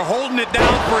 You are holding it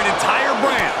down for an entire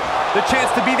brand. The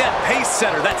chance to be that pace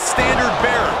setter, that standard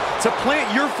bearer, to plant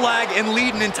your flag and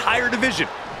lead an entire division.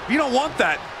 If you don't want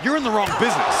that, you're in the wrong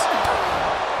business.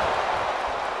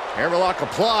 Hammerlock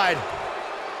applied.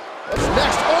 What's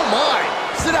next? Oh my!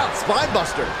 Sit out,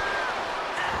 spinebuster.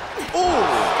 Ooh!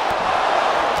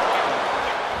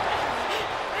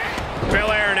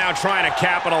 Belair now trying to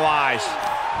capitalize.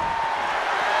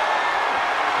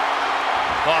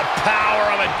 The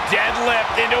power of a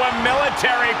deadlift into a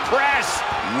military press.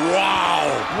 Wow!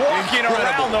 Walking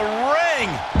around the ring.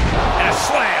 And a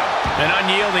slam. An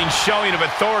unyielding showing of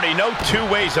authority. No two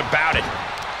ways about it.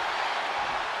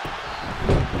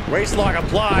 Waistlock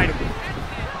applied.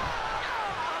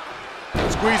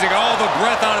 Squeezing all the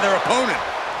breath out of their opponent.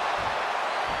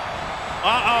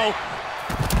 Uh-oh.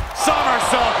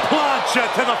 Somersault plancha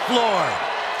to the floor.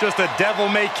 Just a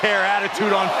devil-may-care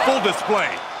attitude on full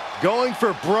display. Going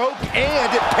for broke,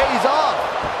 and it pays off.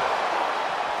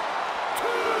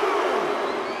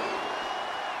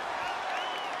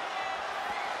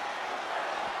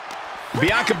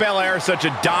 Bianca Belair is such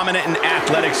a dominant and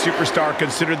athletic superstar,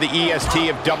 considered the EST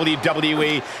of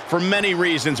WWE for many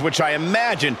reasons, which I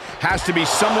imagine has to be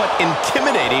somewhat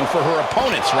intimidating for her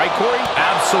opponents, right, Corey?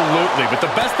 Absolutely, but the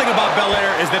best thing about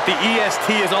Belair is that the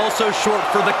EST is also short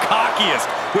for the cockiest,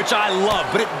 which I love,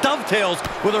 but it dovetails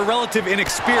with her relative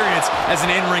inexperience as an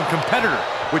in-ring competitor,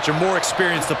 which a more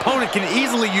experienced opponent can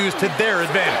easily use to their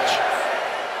advantage.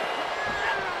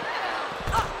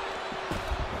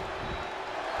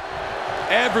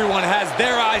 Everyone has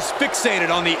their eyes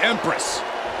fixated on the Empress.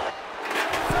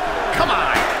 Come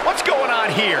on. What's going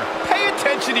on here? Pay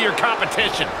attention to your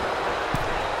competition.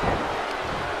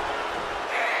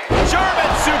 German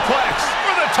suplex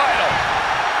for the title.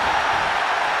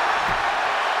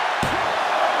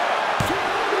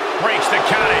 Breaks the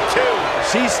count at 2.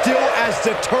 She's still as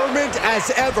determined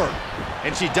as ever.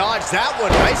 And she dodged that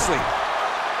one nicely.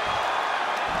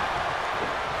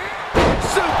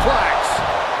 Suplex.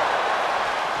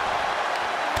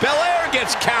 Belair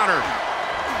gets countered.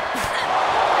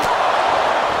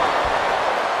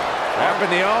 Wrap in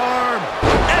the arm.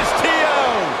 STO.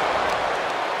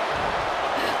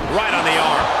 Right on the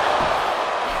arm.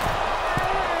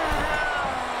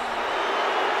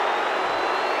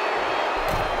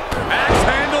 Axe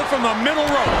handle from the middle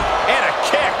rope. And a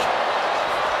kick.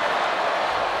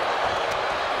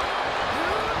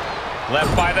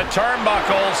 Left by the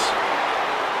turnbuckles.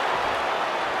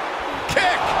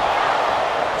 Kick.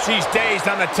 She's dazed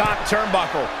on the top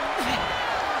turnbuckle.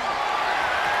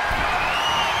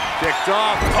 Kicked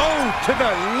off. Oh, to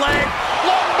the leg.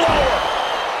 Lung blower.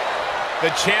 The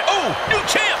champ. Oh, new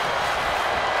champ.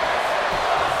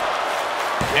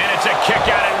 And it's a kick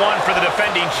out at 1 for the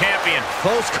defending champion.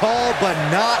 Close call, but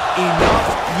not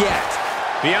enough yet.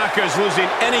 Bianca is losing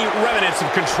any remnants of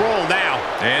control now.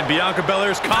 And Bianca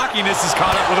Belair's cockiness is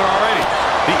caught up with her already.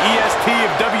 The EST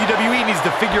of WWE needs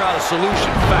to figure out a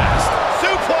solution fast.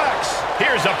 Suplex.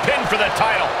 Here's a pin for the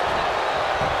title.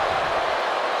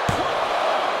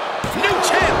 New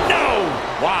champ. No.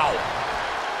 Wow.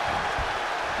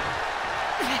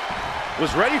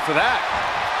 Was ready for that.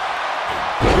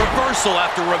 Reversal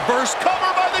after reverse.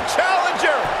 Cover by the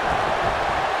challenger.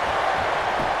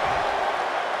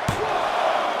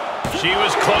 She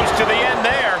was close to the end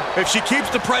there. If she keeps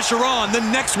the pressure on, the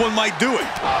next one might do it.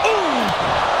 Ooh.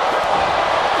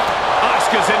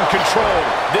 Asuka's in control.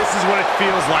 This is what it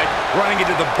feels like, running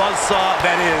into the buzzsaw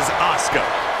that is Asuka.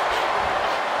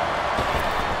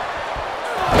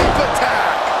 Hip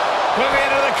attack. Moving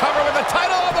into the cover with the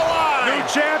title on the line. New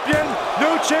champion,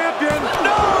 new champion.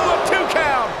 No, a 2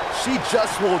 count. She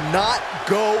just will not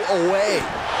go away.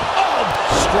 Oh,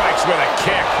 strikes with a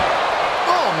kick.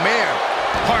 Oh, man.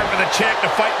 Hard for the champ to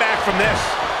fight back from this.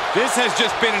 This has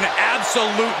just been an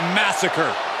absolute massacre.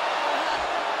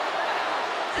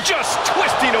 Just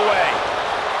twisting away.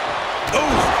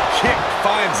 Ooh, kick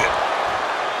finds it.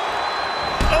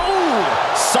 Oh,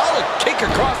 solid kick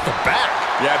across the back.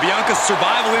 Yeah, Bianca's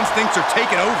survival instincts are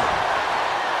taking over.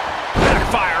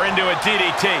 Backfire into a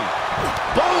DDT.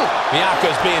 Boom.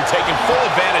 Bianca's being taken full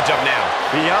advantage of now.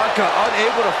 Bianca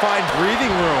unable to find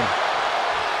breathing room.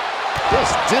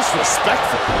 Just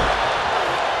disrespectful.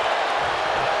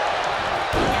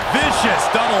 Vicious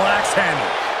double axe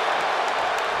handle.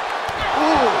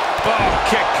 Ooh. Oh,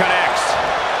 kick connects.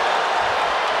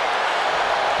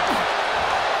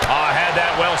 Oh, had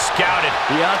that well scouted.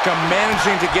 Bianca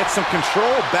managing to get some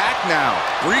control back now.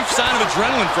 Brief sign of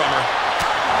adrenaline from her.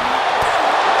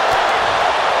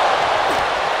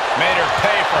 Made her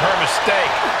pay for her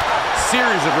mistake.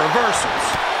 Series of reversals.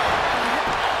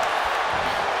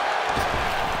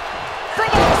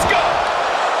 From Asuka.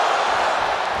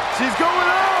 She's going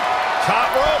up.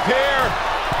 Top rope here.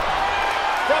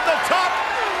 From the top.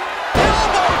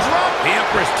 Elbow drop. The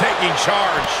Empress taking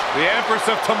charge. The Empress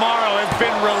of Tomorrow has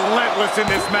been relentless in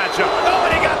this matchup. Oh,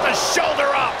 and he got the shoulder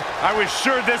up. I was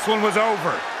sure this one was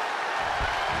over.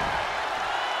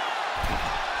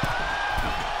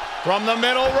 From the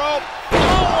middle rope.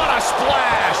 Oh, what a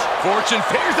splash. Fortune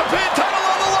Here's the pin, title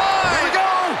on the line. Here we go.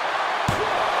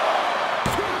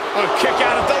 A kick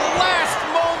out at the last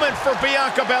moment for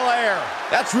Bianca Belair.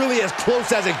 That's really as close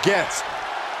as it gets.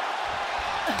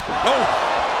 Oh!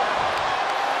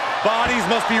 Bodies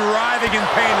must be writhing in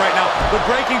pain right now. The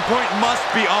breaking point must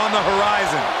be on the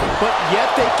horizon. But yet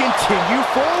they continue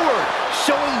forward,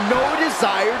 showing no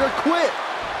desire to quit.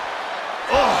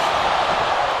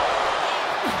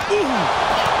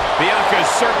 Bianca is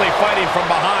certainly fighting from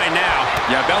behind now.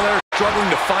 Yeah, Belair struggling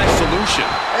to find solution.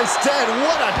 Instead,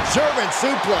 what a German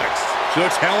suplex. She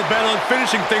looks hell-bent on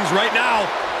finishing things right now.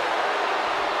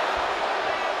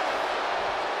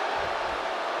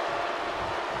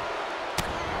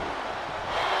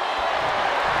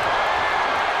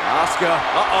 Asuka.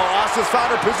 Asuka's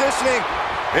found her positioning.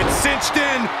 It's cinched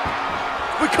in.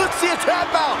 We could see a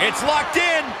tap out. It's locked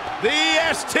in. The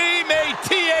EST made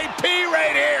TAP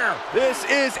right here. This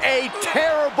is a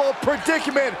terrible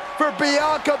predicament for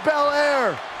Bianca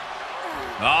Belair.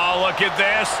 Oh, look at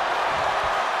this.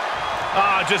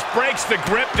 Oh, just breaks the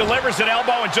grip, delivers an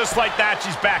elbow, and just like that,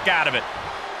 she's back out of it.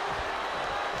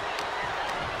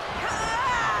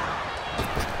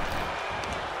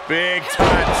 Big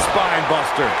time spine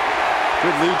buster.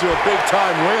 Could lead to a big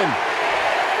time win.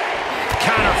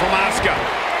 Counter from Asuka.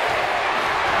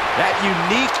 That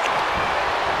unique.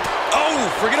 Oh,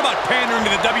 forget about pandering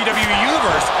to the WWE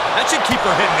Universe. That should keep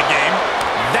her hitting the game.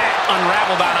 That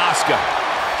unraveled on Asuka.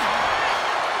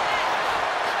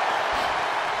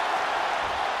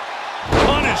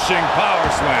 Punishing power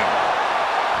slam.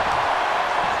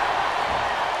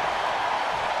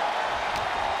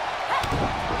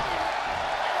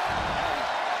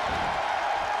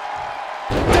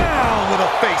 Down with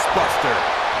a face buster.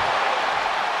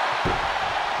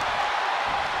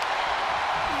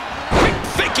 Quick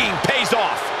thinking pays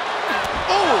off.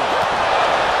 Ooh.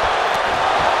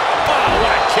 Oh,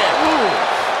 what a kick. Ooh.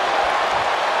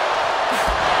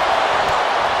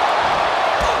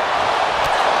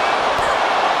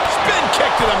 Spin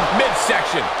kick to the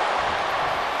midsection.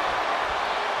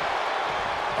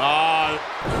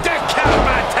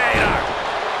 Decapitator.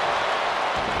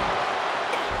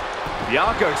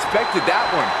 Bianca expected that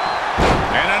one.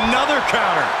 And another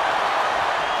counter.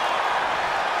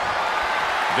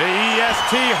 The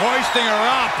EST hoisting her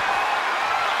up.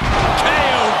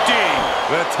 KOD.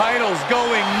 The title's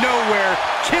going nowhere.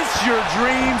 Kiss your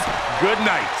dreams. Good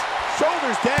night.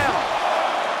 Shoulders down.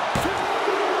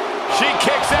 She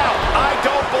kicks out. I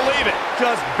don't believe it.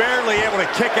 Just barely able to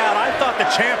kick out. I thought the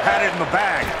champ had it in the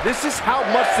bag. This is how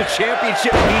much the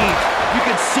championship means. You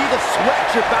can see the sweat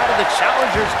drip out of the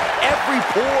challengers every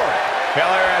pore.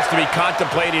 Belair has to be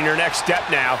contemplating her next step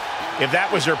now. If that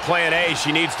was her plan A,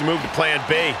 she needs to move to plan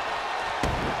B.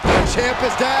 The champ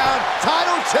is down.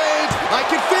 Title change. I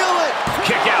can feel it.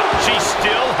 Kick out. She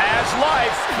still has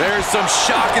life. There's some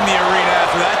shock in the arena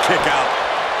after that kick out.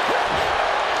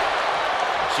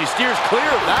 She steers clear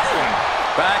of that one.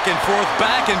 Back and forth,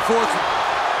 back and forth.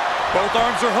 Both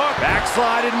arms are hooked.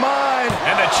 Backslide in mine.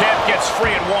 And the champ gets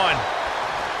free in one.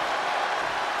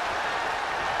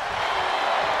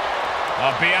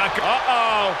 Bianca.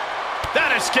 Uh-oh.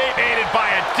 That escape aided by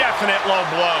a definite low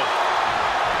blow.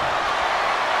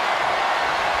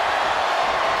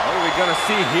 What are we going to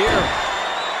see here?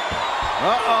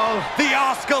 Uh-oh. The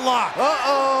Asuka lock.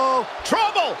 Uh-oh.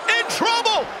 Trouble! In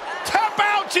trouble! Tap tap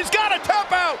out. She's got a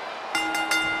tap out.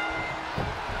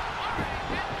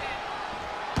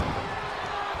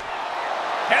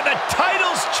 And the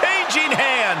title's changing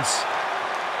hands.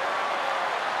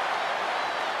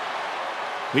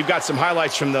 We've got some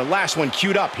highlights from the last one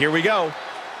queued up. Here we go.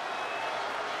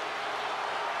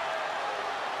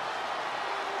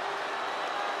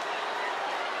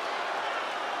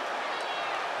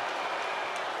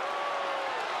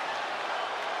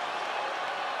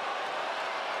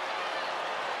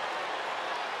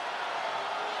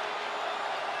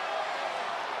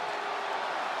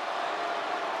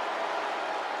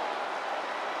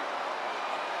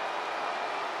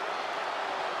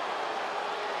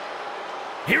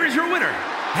 Here is your winner,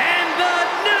 and the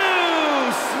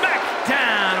new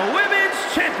Smackdown Women's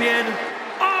Champion,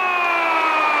 Asuka!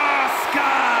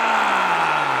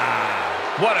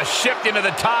 What a shift into the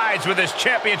tides with this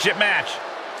championship match.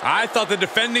 I thought the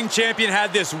defending champion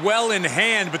had this well in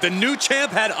hand, but the new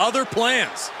champ had other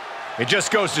plans. It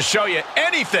just goes to show you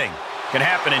anything can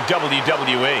happen in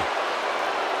WWE.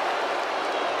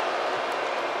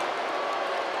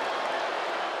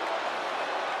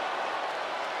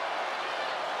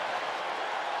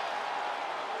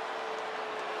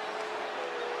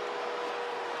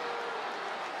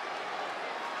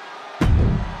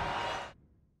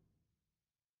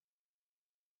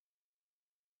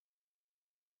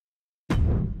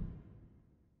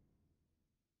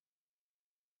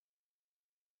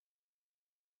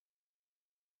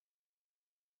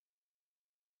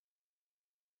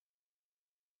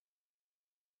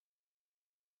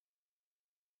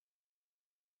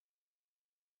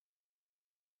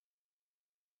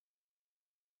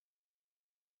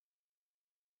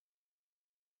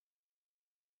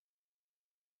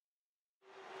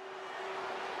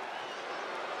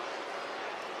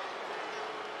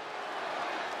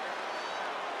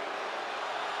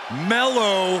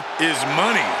 Mellow is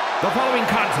money. The following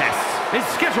contest is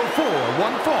scheduled for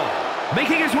one fall.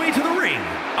 Making his way to the ring,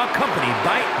 accompanied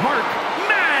by Mark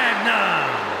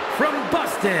Magnum from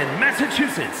Boston,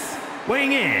 Massachusetts.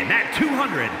 Weighing in at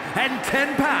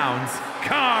 210 pounds,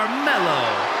 Carmelo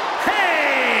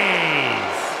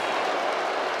Hayes.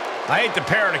 I hate to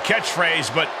parrot a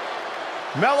catchphrase, but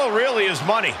Mello really is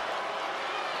money.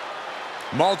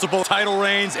 Multiple title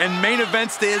reigns and main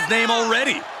events to his name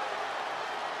already.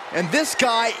 And this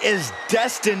guy is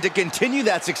destined to continue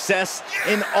that success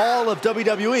in all of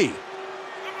WWE.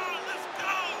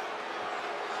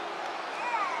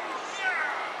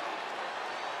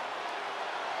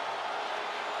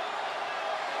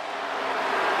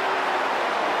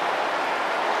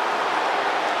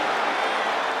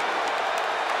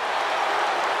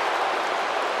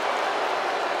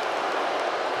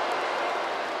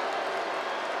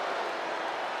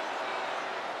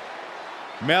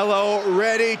 Mello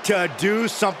ready to do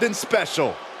something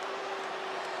special.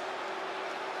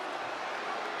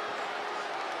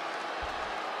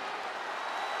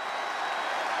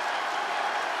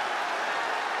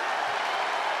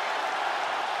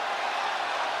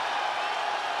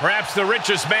 Perhaps the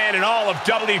richest man in all of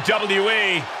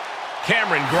WWE,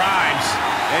 Cameron Grimes.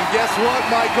 And guess what,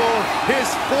 Michael? His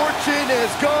fortune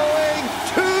is going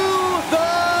to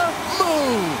the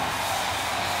moon.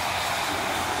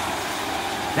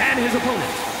 And his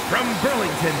opponent, from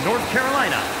Burlington, North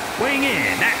Carolina, weighing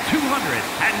in at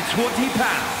 220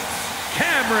 pounds,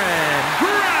 Cameron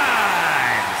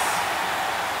Grimes.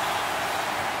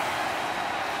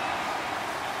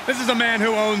 This is a man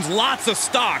who owns lots of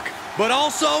stock, but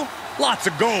also lots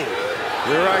of gold.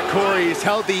 You're right, Corey. He's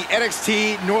held the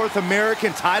NXT North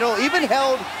American title, even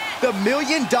held the $1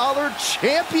 Million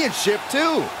Championship,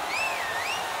 too.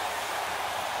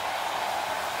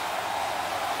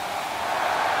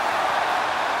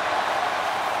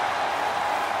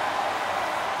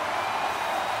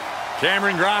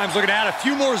 Cameron Grimes looking to add a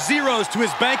few more zeros to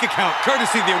his bank account,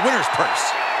 courtesy of the winner's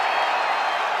purse.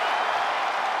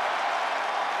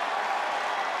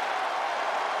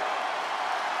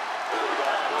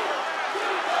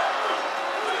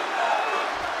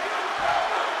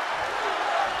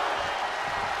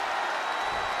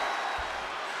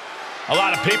 A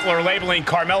lot of people are labeling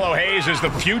Carmelo Hayes as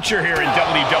the future here in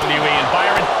WWE, and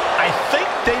Byron, I think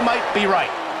they might be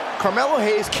right. Carmelo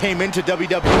Hayes came into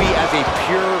WWE as a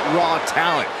pure raw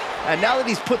talent. And now that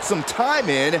he's put some time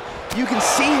in, you can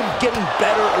see him getting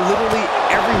better literally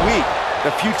every week.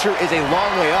 The future is a long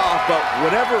way off, but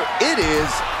whatever it is,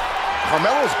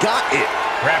 Carmelo's got it.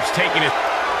 Perhaps taking it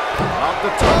Off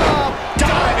the top,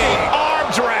 diving arm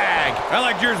drag. I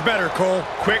like yours better, Cole.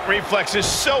 Quick reflex is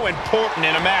so important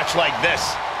in a match like this.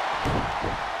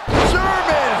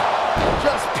 German,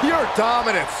 just pure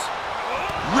dominance.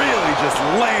 really just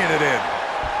laying it in.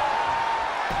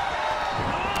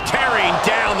 Tearing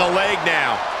down the leg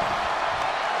now.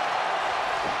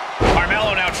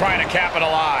 Carmelo now trying to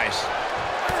capitalize.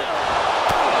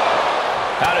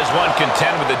 How does one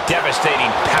contend with the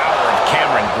devastating power of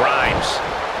Cameron Grimes?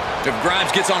 If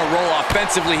Grimes gets on a roll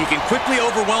offensively, he can quickly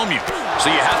overwhelm you.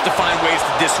 So you have to find ways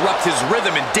to disrupt his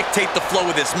rhythm and dictate the flow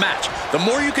of this match. The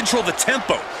more you control the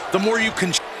tempo, the more you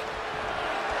can...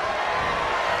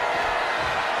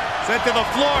 Sent to the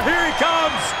floor. Here he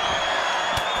comes.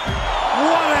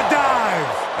 What a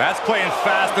dive. That's playing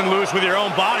fast and loose with your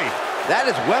own body. That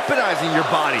is weaponizing your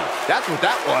body. That's what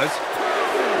that was.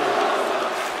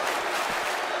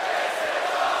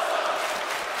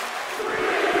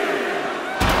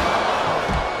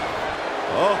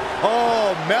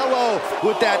 Oh, Melo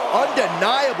with that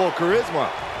undeniable charisma.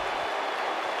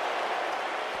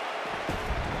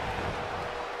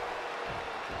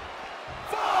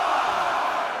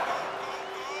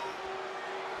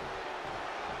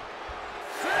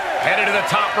 Headed to the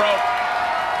top rope.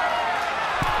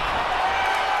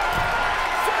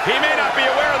 He may not be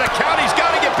aware of the count. He's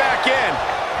got to get back in.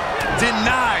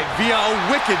 Denied via a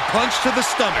wicked punch to the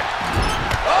stomach.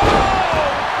 Oh,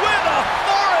 with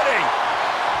authority.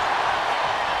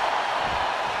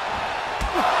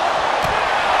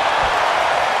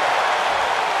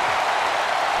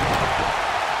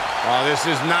 Oh, this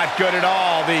is not good at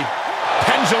all. The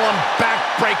pendulum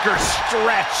backbreaker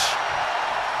stretch.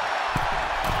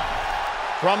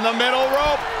 From the middle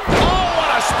rope. Oh, what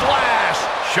a splash.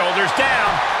 Shoulders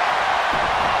down.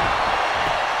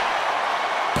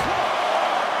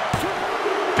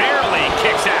 Barely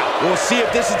kicks out. We'll see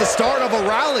if this is the start of a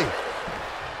rally.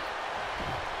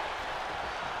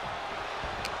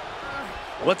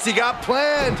 What's he got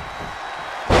planned?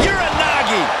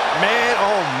 Uranagi. Man,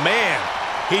 oh man.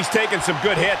 He's taking some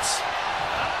good hits.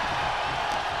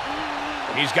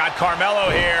 He's got Carmelo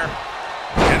here.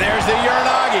 And there's the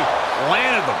Uranagi.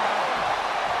 Landed them.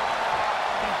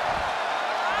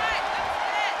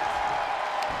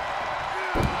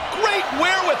 Great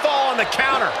wherewithal on the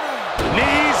counter.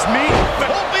 Knees meet.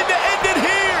 Hoping to end it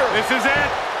here. This is it.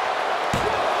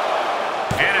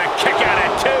 And a kick out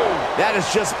at 2. That is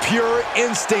just pure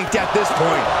instinct at this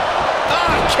point.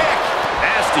 Ah, kick.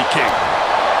 Nasty kick.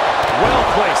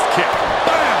 Well-placed kick.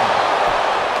 Bam!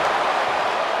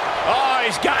 Oh,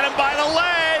 he's got him by the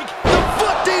leg. The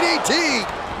foot DDT.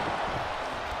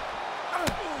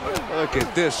 Look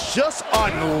at this, just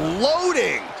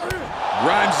unloading.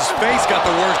 Grimes' face got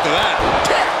the worst of that.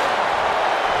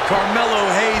 Carmelo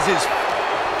Hayes is...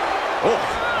 Oh,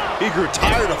 he grew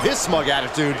tired of his smug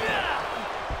attitude.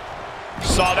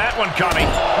 Saw that one coming.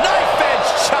 Knife edge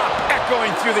chop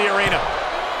echoing through the arena.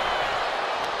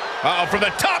 Uh-oh, from the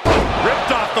top.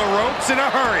 Ripped off the ropes in a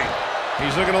hurry.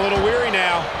 He's looking a little weary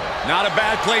now. Not a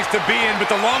bad place to be in, but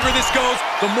the longer this goes,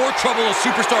 the more trouble a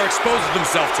superstar exposes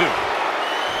himself to.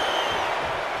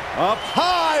 Up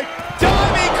high,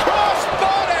 diving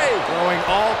crossbody. Throwing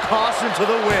all caution to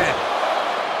the wind.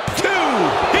 2.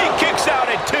 He kicks out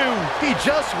at 2. He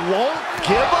just won't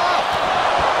give up.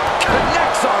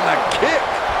 Connects on the kick.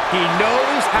 He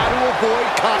knows how to avoid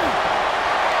cotton.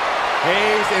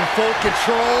 Hayes in full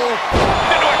control.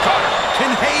 Into a corner.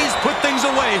 Can Hayes put things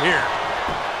away here?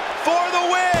 For the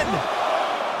win.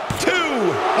 2.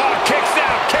 Oh, kicks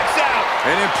out, kicks out.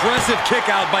 An impressive kick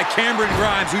out by Cameron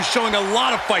Grimes, who's showing a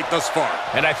lot of fight thus far.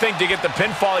 And I think to get the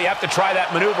pinfall, you have to try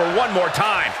that maneuver one more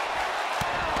time.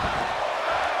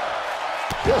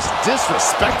 Just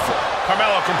disrespectful.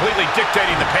 Carmelo completely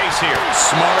dictating the pace here.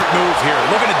 Smart move here,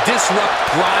 looking to disrupt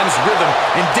Grimes' rhythm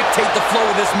and dictate the flow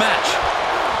of this match.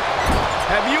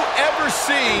 Have you ever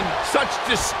seen such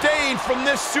disdain from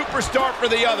this superstar for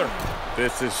the other?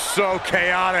 This is so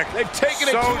chaotic. They've taken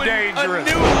it so to a dangerous.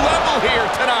 new level here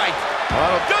tonight.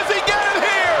 Does he get him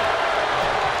here?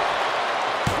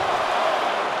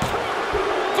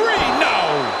 3, no.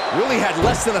 Really had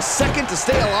less than a second to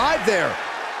stay alive there.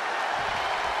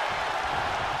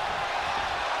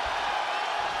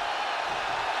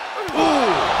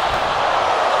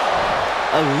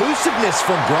 Elusiveness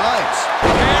from Grimes.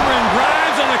 Cameron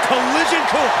Grimes on a collision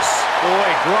course. Boy,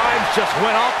 Grimes just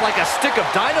went off like a stick of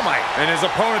dynamite. And his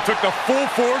opponent took the full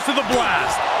force of the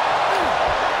blast.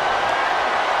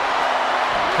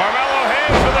 Carmelo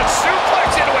Hayes with a suplex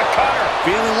into a cutter.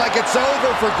 Feeling like it's over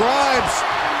for Grimes.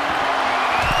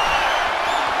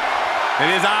 And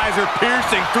his eyes are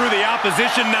piercing through the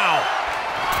opposition now.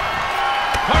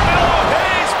 Carmelo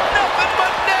Hayes, nothing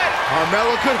but net.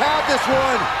 Carmelo could have this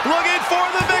one. Looking for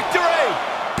the victory.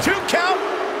 2 count.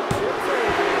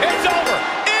 It's over.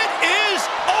 It is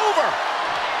over.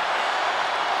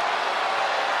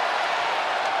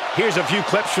 Here's a few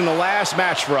clips from the last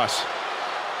match for us.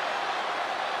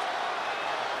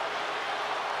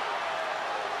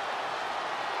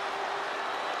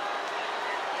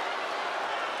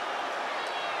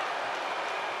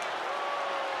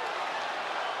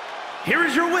 Here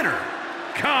is your winner,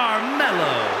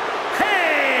 Carmelo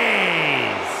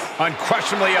Hayes.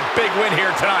 Unquestionably a big win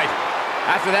here tonight.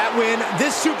 After that win,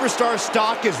 this superstar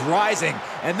stock is rising,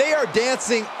 and they are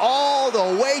dancing all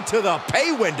the way to the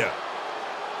pay window.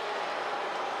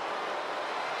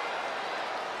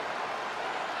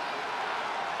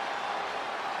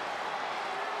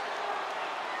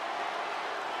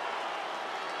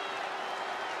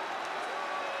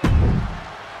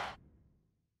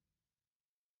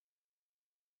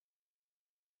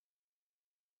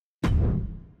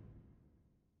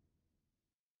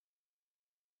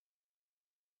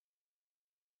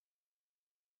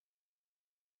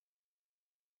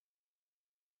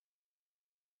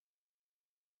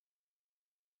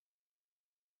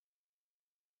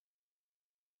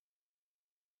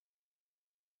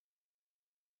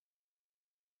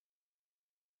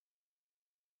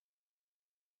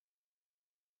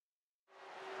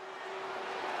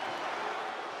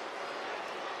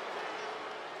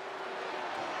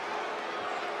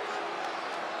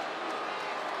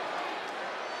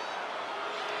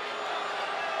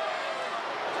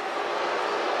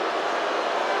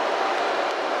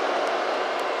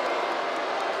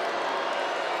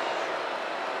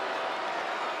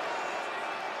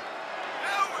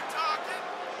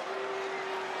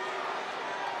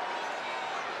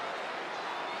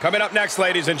 Coming up next,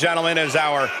 ladies and gentlemen, is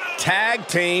our Tag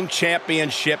Team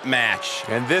Championship match.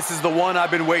 And this is the one I've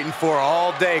been waiting for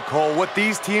all day, Cole. What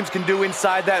these teams can do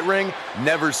inside that ring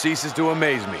never ceases to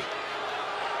amaze me.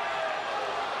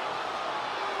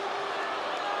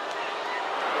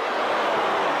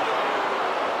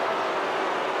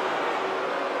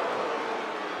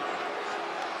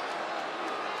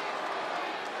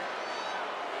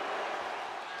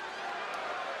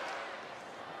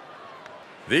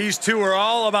 These two are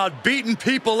all about beating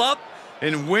people up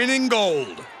and winning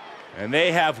gold. And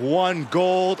they have won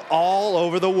gold all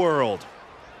over the world.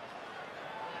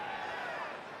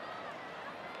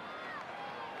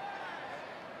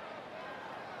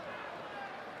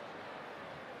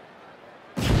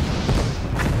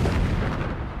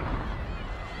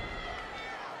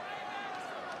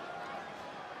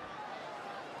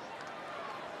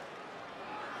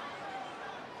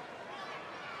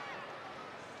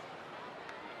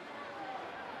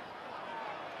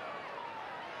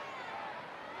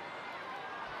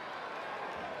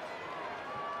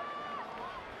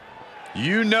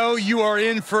 You know you are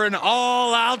in for an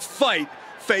all-out fight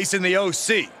facing the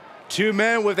OC. Two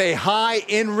men with a high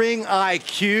in-ring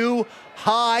IQ,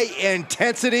 high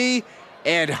intensity,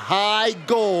 and high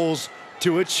goals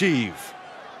to achieve.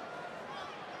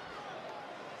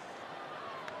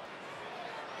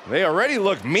 They already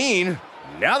look mean.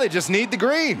 Now they just need the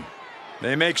green.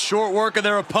 They make short work of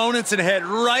their opponents and head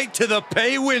right to the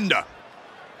pay window.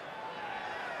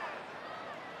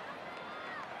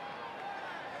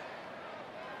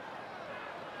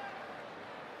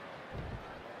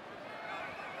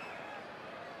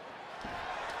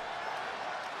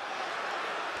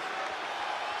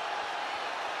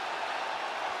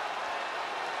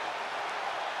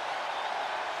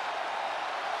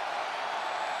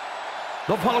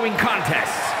 The following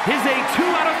contest is a 2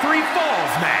 out of 3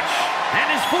 falls match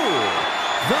and is for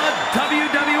the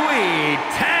WWE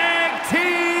Tag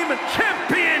Team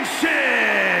Championship.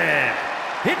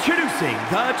 Introducing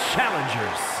the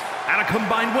challengers at a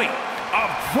combined weight of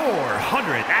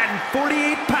 448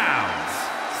 pounds,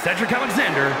 Cedric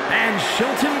Alexander and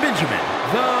Shelton Benjamin,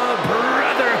 the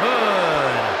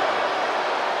Brotherhood.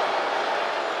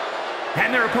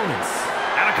 And their opponents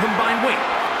at a combined weight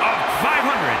of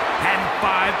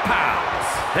 505 pounds.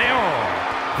 They are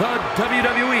the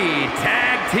WWE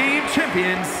Tag Team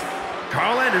Champions,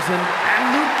 Carl Anderson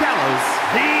and Luke Gallows,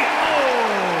 the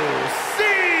OC.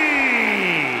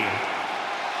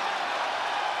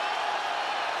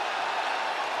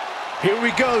 Here we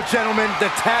go, gentlemen. The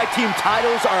tag team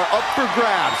titles are up for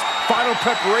grabs. Final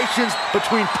preparations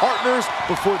between partners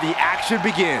before the action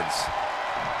begins.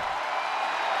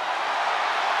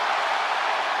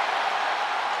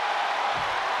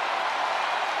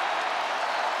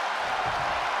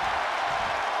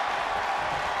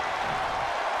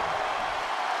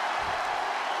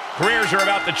 Careers are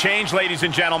about to change, ladies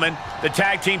and gentlemen. The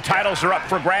tag team titles are up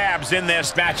for grabs in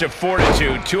this match of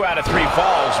fortitude. 2 out of 3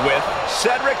 falls with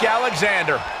Cedric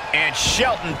Alexander. and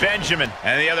Shelton Benjamin.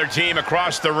 And the other team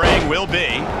across the ring will be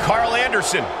Carl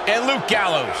Anderson and Luke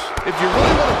Gallows. If you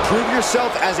really want to prove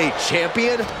yourself as a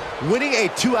champion, winning a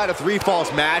 2 out of 3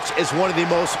 falls match is one of the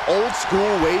most old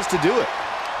school ways to do it.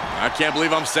 I can't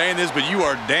believe I'm saying this, but you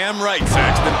are damn right,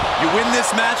 Saxton. You win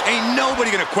this match, ain't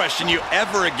nobody gonna question you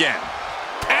ever again.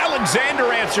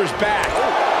 Alexander answers back.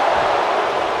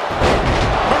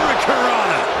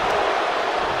 Hurricanrana.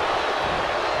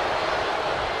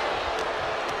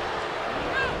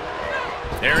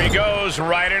 There he goes,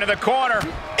 right into the corner.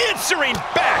 Answering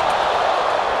back.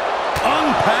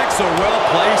 Unpacks a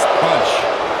well-placed punch.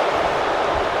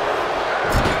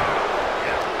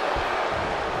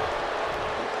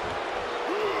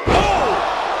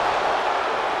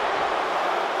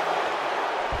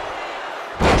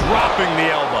 Dropping the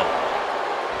elbow.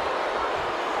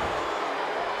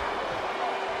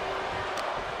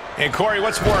 And Corey,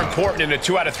 what's more important in a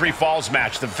 2 out of 3 falls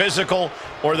match, the physical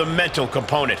or the mental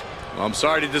component? Well, I'm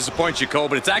sorry to disappoint you, Cole,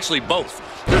 but it's actually both.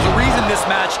 There's a reason this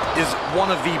match is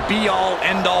one of the be-all,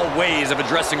 end-all ways of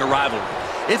addressing a rivalry.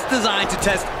 It's designed to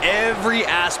test every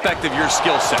aspect of your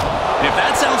skill set. And if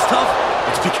that sounds tough,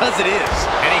 it's because it is.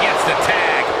 And he gets the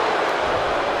tag.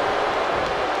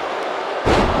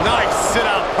 Nice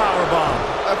sit-out powerbomb.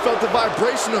 I felt the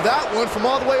vibration of that one from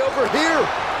all the way over here.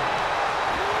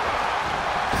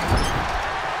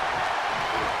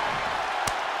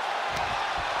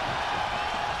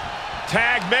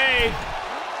 Tag made.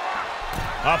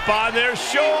 Up on their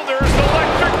shoulders,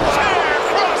 electric chair,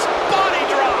 cross body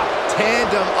drop.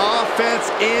 Tandem offense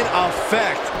in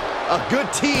effect. A good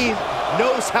team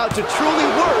knows how to truly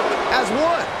work as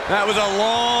one. That was a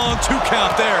long 2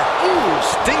 count there. Ooh,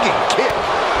 stinging kick.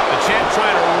 The champ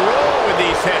trying to roll with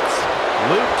these hits.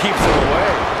 Luke keeps him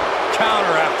away.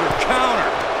 Counter after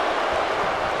counter.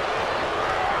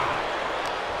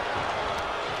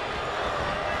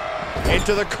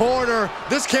 Into the corner.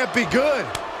 This can't be good.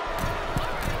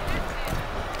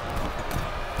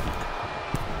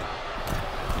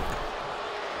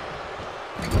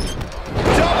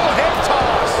 Double hip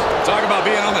toss. Talk about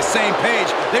being on the same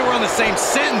page. They were on the same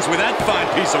sentence with that fine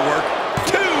piece of work.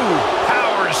 2.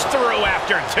 Powers through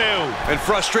after 2. And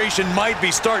frustration might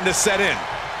be starting to set in.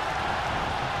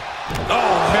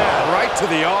 Oh, man, right to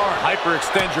the arm.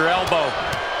 Hyperextend your elbow.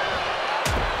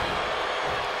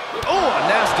 Oh, a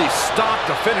nasty stop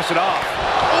to finish it off.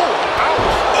 Oh,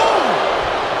 ouch. Oh!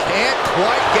 Can't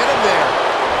quite get him there.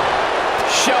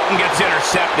 Shelton gets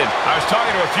intercepted. I was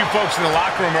talking to a few folks in the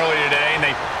locker room earlier today, and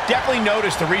they definitely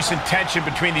noticed the recent tension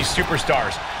between these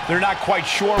superstars. They're not quite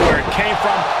sure where it came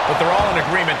from, but they're all in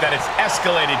agreement that it's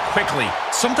escalated quickly.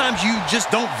 Sometimes you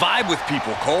just don't vibe with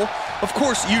people, Cole. Of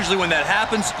course, usually when that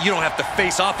happens, you don't have to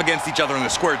face off against each other in a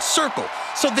squared circle.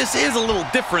 So this is a little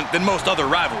different than most other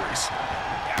rivalries.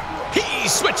 He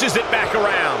switches it back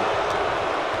around.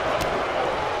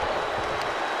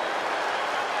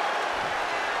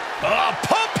 A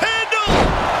pump handle!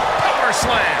 Power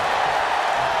slam.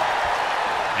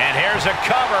 And here's a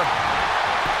cover.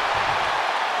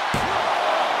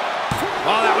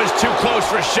 Oh, that was too close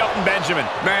for Shelton Benjamin.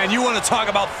 Man, you want to talk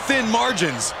about thin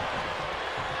margins.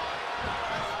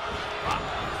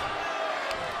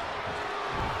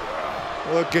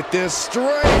 Look at this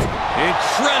strength.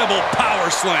 Incredible power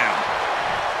slam.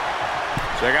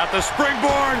 Check out the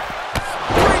springboard.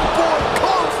 Springboard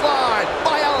clothesline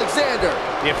by Alexander.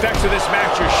 The effects of this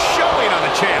match are showing on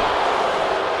the champ.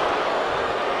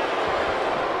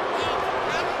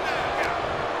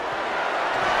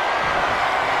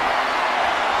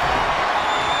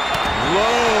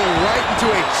 Low, right into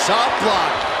a chop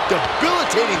block.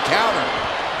 Debilitating counter.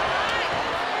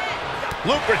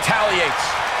 Luke retaliates.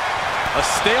 A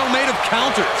stalemate of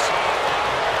counters.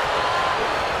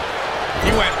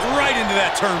 He went right into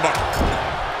that turnbuckle.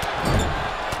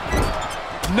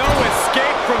 No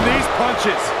escape from these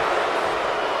punches.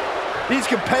 These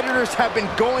competitors have been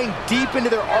going deep into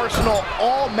their arsenal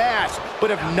all match, but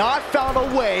have not found a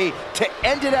way to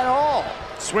end it at all.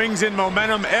 Swings in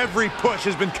momentum. Every push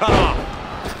has been cut off.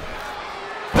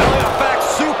 Belly to back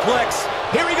suplex.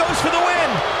 Here he goes for the win.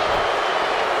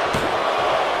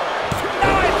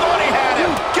 No, I thought he had him.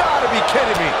 You gotta be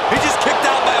kidding me. He just kicked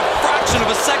out by a fraction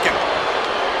of a second.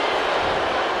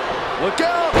 Look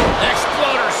out.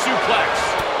 Exploder suplex.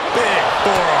 Big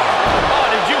forearm. Oh,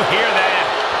 did you hear that?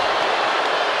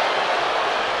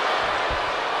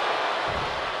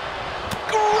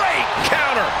 Great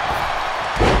counter.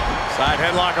 Side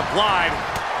headlock applied.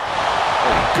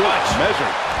 Good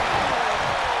Measure.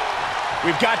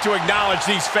 We've got to acknowledge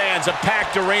these fans, a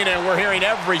packed arena, and we're hearing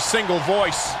every single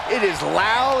voice. It is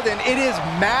loud and it is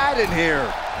mad in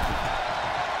here.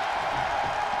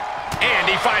 And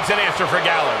he finds an answer for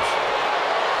Gallows.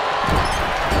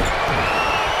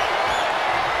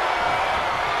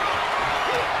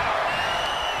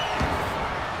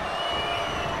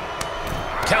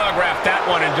 Telegraphed that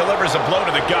one and delivers a blow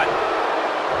to the gut.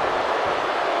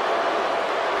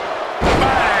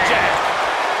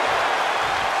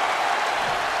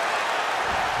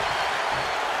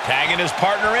 Tagging his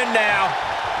partner in now.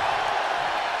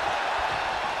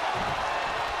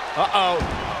 Uh-oh.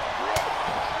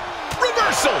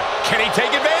 Reversal. Can he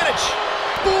take advantage?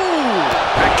 Ooh.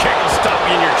 That kick will stop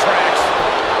you in your tracks.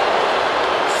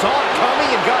 Saw it coming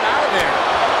and got out of there.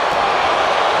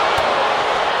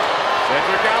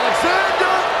 Cedric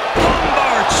Alexander.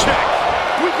 Lumbar check.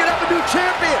 We could have a new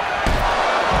champion.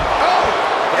 Oh,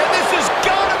 and this has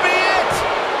got to be it.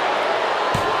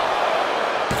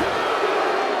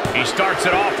 He starts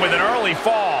it off with an early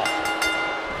fall.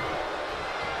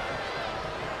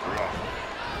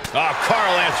 Oh,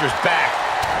 Carl answers back.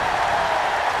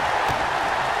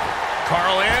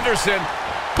 Carl Anderson.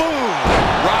 Boom.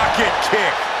 Rocket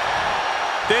kick.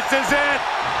 This is it.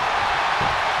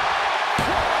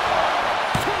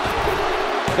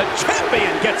 The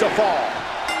champion gets a fall.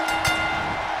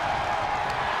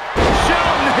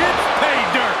 Shelton hits pay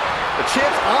dirt. The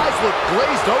champ's eyes look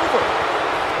glazed over.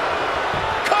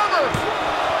 Cover.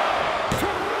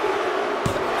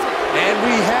 And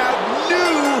we have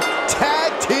new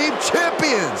tag team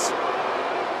champions.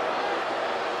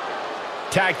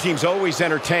 Tag teams always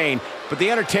entertain, but the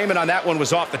entertainment on that one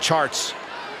was off the charts.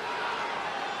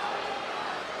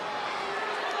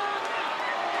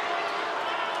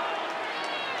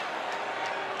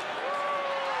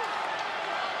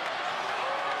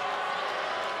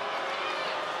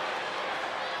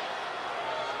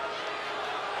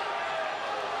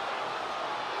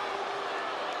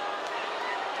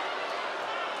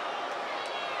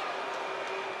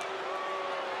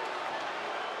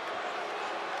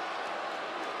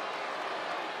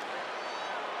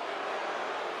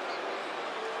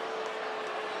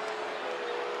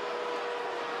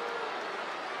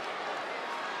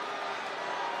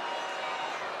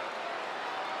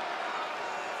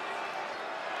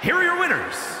 Here are your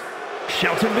winners,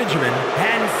 Shelton Benjamin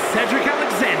and Cedric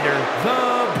Alexander,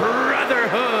 the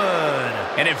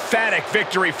Brotherhood. An emphatic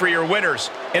victory for your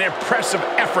winners. An impressive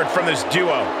effort from this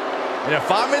duo. And if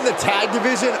I'm in the tag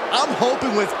division, I'm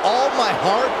hoping with all my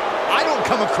heart I don't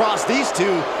come across these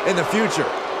two in the future.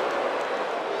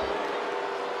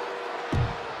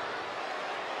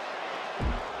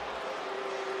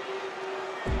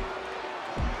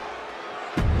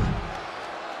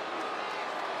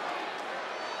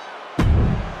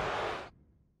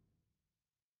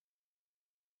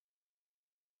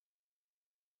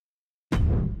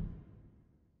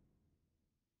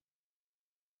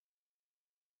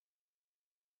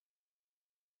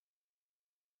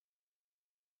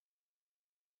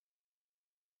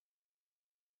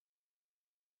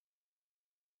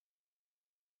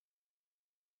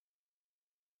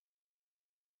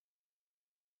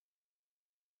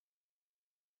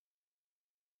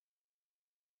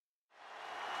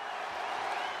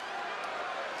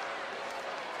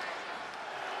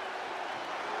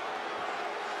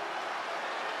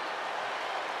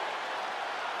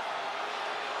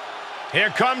 Here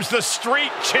comes the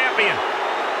street champion.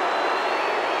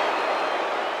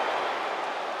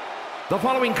 The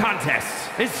following contest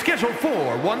is scheduled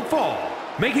for one fall.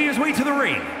 Making his way to the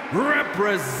ring,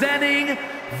 representing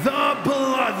the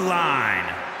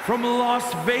Bloodline. From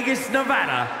Las Vegas,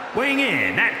 Nevada, weighing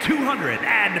in at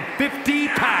 250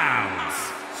 pounds,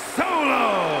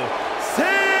 Solo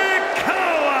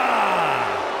Sikoa!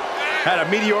 Had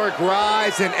a meteoric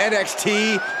rise in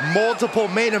NXT, multiple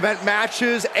main event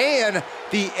matches, and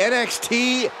the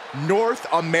NXT North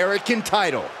American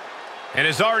title. And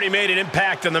has already made an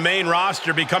impact on the main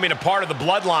roster, becoming a part of the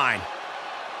Bloodline.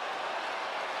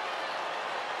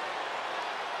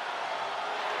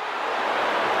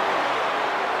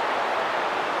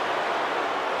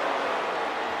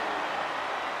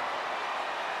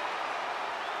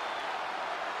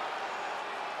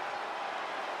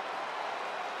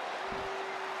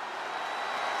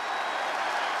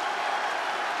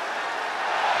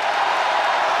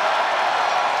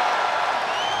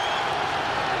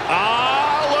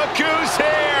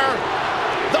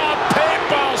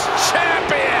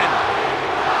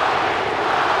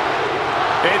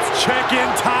 Check-in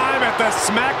time at the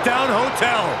Smackdown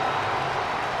Hotel.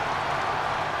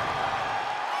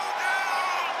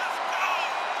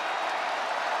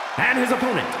 And his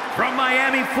opponent from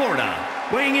Miami, Florida,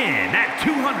 weighing in at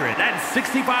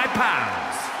 265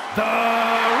 pounds, The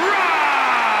Rock!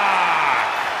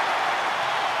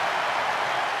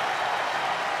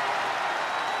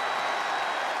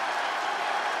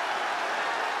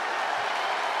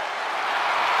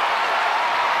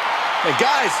 And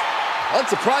guys,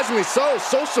 unsurprisingly so,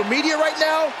 social media right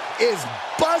now is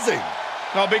buzzing.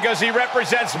 Well, because he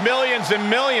represents millions and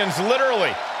millions,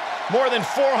 literally. More than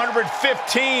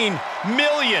 415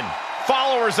 million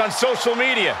followers on social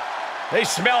media. They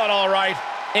smell it all right.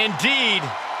 Indeed,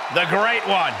 the great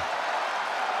one.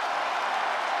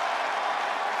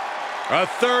 A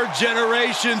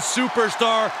third-generation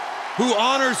superstar who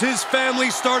honors his family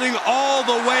starting all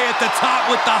the way at the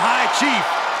top with the High Chief,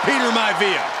 Peter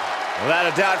Maivia.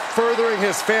 Without a doubt, furthering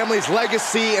his family's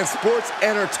legacy in sports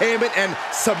entertainment and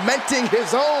cementing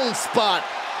his own spot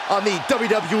on the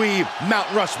WWE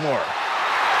Mount Rushmore.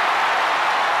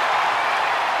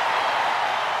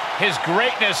 His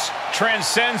greatness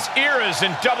transcends eras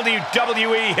in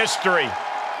WWE history.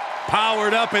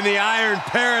 Powered up in the Iron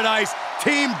Paradise,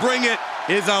 Team Bring It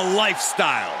is a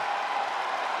lifestyle.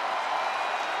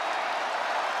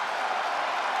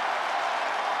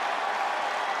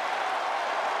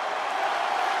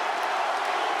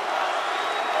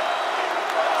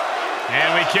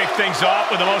 And we kick things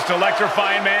off with the most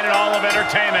electrifying man in all of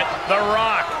entertainment, The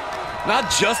Rock.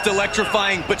 Not just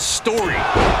electrifying, but storied.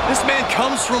 This man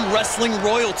comes from wrestling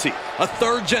royalty. A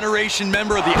third-generation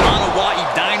member of the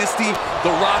Anoa'i dynasty,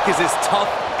 The Rock is as tough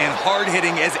and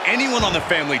hard-hitting as anyone on the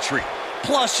family tree.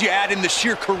 Plus, you add in the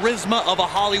sheer charisma of a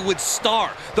Hollywood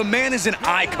star. The man is an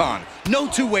icon. No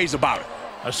two ways about it.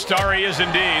 A star he is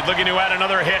indeed, looking to add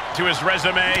another hit to his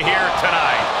resume here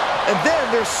tonight. And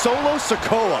then there's Solo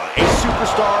Sikoa, a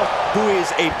superstar who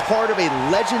is a part of a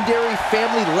legendary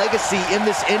family legacy in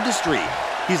this industry.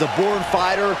 He's a born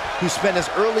fighter who spent his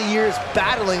early years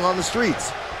battling on the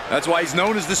streets. That's why he's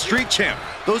known as the Street Champ.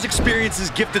 Those experiences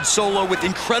gifted Solo with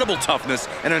incredible toughness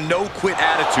and a no-quit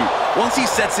attitude. Once he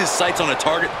sets his sights on a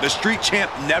target, the Street Champ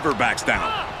never backs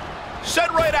down.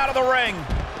 Sent right out of the ring.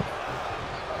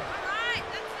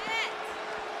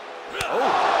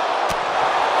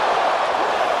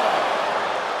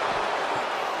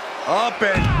 Up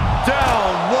and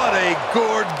down, what a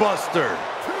gourd buster.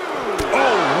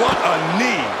 Oh, what a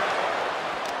knee.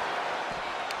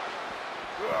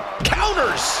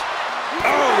 Counters.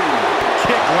 Oh,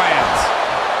 kick lands.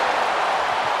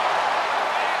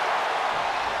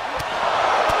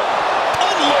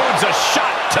 Unloads a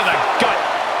shot to the gut.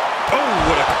 Oh,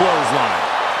 what a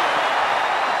clothesline.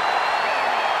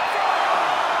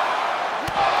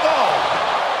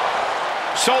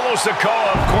 Solo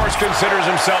Sikoa, of course, considers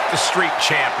himself the street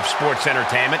champ of sports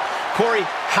entertainment. Corey,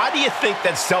 how do you think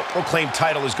that self-proclaimed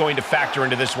title is going to factor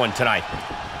into this one tonight?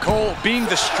 Cole, being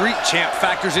the street champ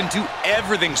factors into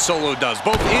everything Solo does,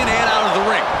 both in and out of the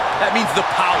ring. That means the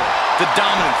power, the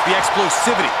dominance, the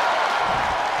explosivity.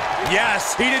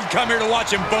 Yes, he didn't come here to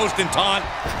watch him boast and taunt.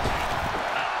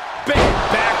 Big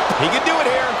back. He can do it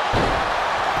here.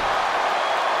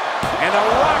 And The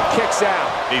Rock kicks out.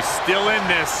 He's still in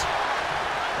this.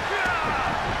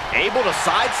 Able to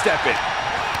sidestep it.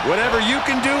 Whatever you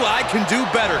can do, I can do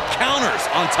better. Counters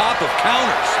on top of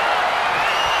counters.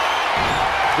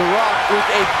 The Rock with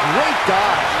a great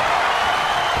dodge.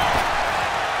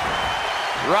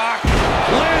 Rock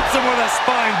lands him with a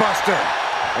spine buster.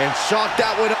 And shocked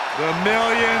out with The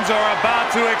millions are about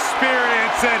to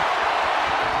experience it.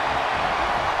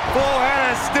 Full head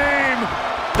of steam.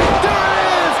 There it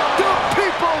is! The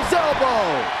People's Elbow!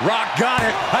 Rock got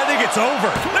it. I think it's over.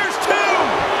 There's two.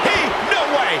 No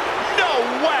way. No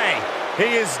way.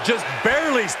 He is just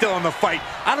barely still in the fight.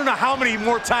 I don't know how many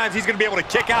more times he's going to be able to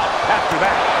kick out after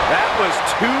that. That was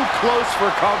too close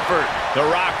for comfort. The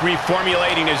Rock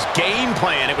reformulating his game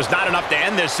plan. It was not enough to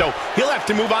end this, so he'll have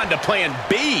to move on to plan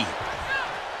B.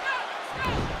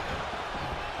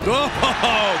 Oh,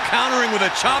 countering with a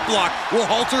chop block will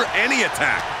halter any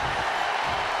attack.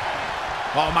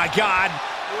 Oh, my God.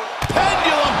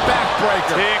 Pendulum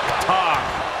backbreaker. Tick-tock.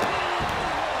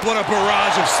 What a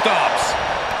barrage of stomps.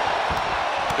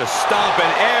 Just stomping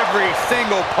every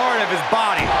single part of his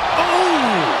body.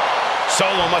 Ooh!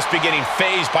 Solo must be getting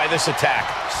phased by this attack.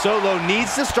 Solo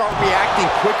needs to start reacting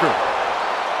quicker.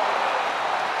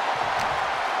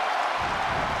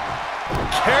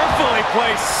 Carefully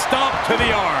placed stomp to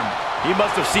the arm. He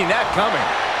must have seen that coming.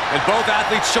 And both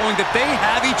athletes showing that they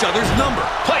have each other's number.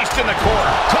 Placed in the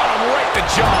corner. Caught him right in the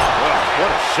jaw.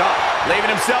 What a shot. Leaving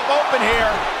himself open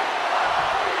here.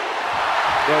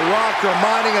 The Rock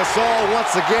reminding us all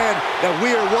once again that we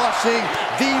are watching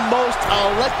the most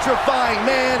electrifying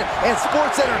man in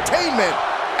sports entertainment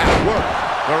at work.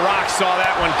 The Rock saw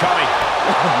that one coming.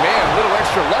 Oh, man, a little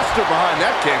extra luster behind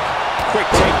that kick. Quick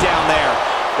takedown there.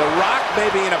 The Rock may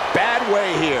be in a bad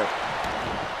way here.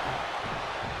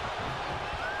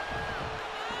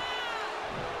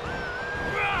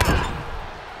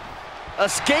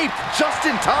 escaped just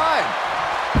in time.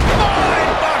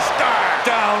 Buster!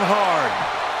 Down hard.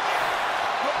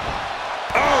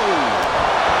 Oh!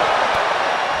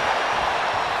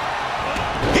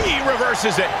 He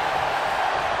reverses it.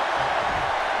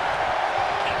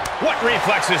 What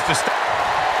reflexes to stop?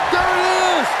 There it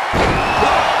is!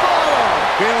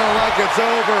 Feeling like it's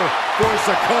over for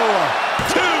Sikoa.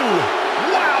 2!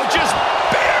 Wow, just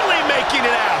barely making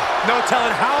it out. No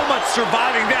telling how much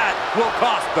surviving that will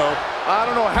cost, though. I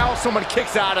don't know how someone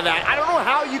kicks out of that. I don't know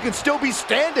how you can still be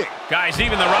standing. Guys,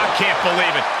 even The Rock can't believe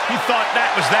it. He thought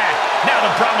that was that. Now the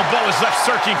Brahma Bull is left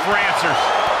searching for answers.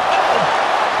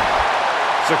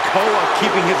 Sikoa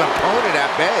keeping his opponent at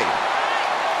bay.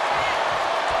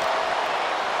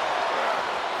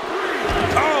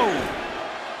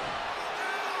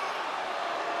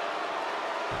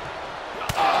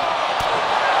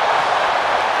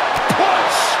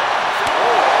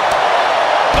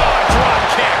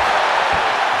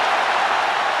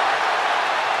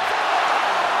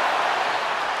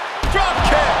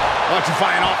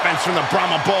 Electrifying offense from the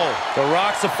Brahma Bull. The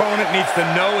Rock's opponent needs to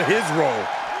know his role.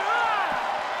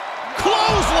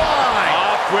 Clothesline!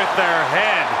 Off with their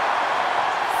head.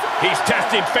 He's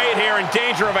testing fate here, in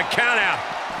danger of a countout.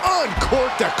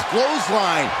 Uncorked the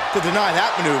clothesline to deny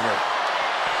that maneuver.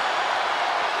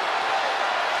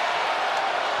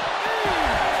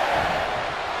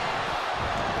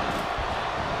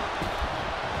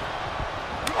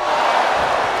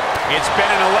 It's been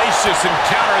an hellacious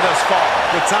encounter thus far.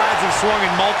 The tides have swung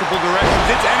in multiple directions.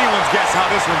 It's anyone's guess how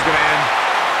this one's going to end.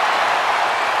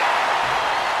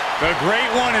 The Great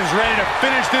One is ready to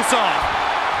finish this off.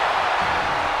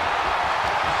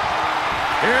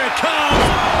 Here it comes.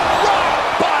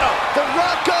 Rock bottom. The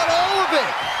Rock got all of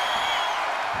it.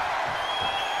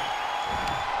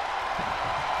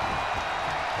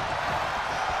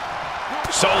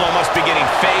 Solo must be getting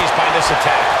phased by this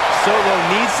attack. Solo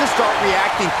needs to start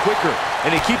reacting quicker, and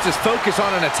he keeps his focus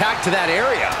on an attack to that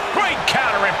area. Great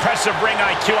counter, impressive ring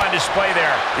IQ on display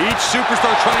there. Each superstar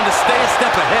trying to stay a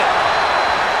step ahead.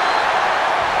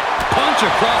 Punch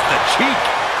across the cheek.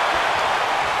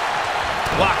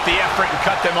 Block the effort and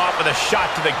cut them off with a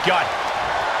shot to the gut.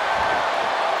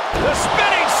 The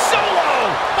spinning solo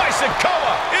by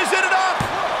Sikoa. Is it enough?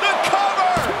 The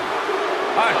cover.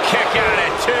 A kick out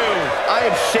at 2. I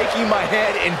am shaking my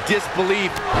head in disbelief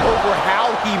over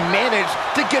how he managed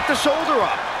to get the shoulder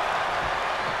up.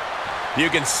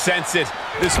 You can sense it.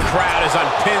 This crowd is on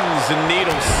pins and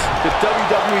needles. The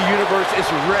WWE Universe is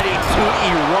ready to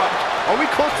erupt. Are we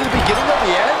close to the beginning of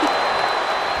the end?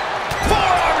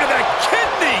 Forearm to the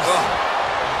kidneys.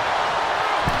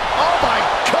 Oh my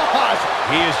God!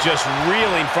 He is just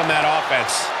reeling from that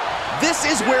offense. This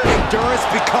is where endurance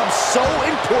becomes so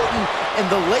important in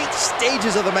the late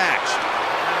stages of the match.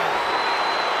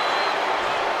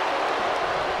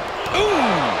 Ooh!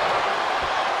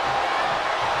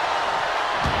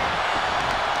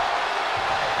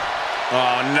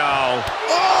 Oh, no.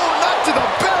 Oh, not to the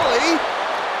belly!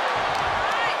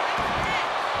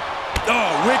 Oh,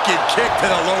 wicked kick to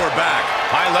the lower back.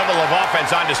 High level of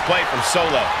offense on display from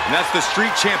Solo. And that's the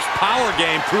Street Champ's power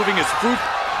game proving his fruit.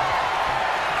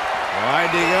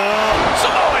 Winding up.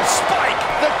 Samoan spike!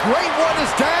 The Great One is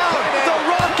down! The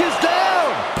Rock is down!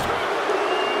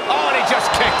 Oh, and he just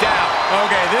kicked out.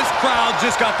 Okay, this crowd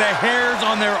just got the hairs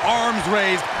on their arms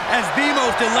raised as the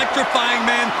most electrifying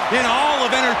man in all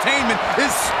of entertainment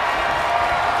is...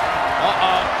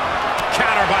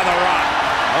 Counter by The Rock.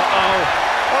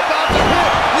 About to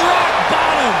hit! Rock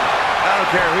bottom! I don't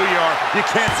care who you are, you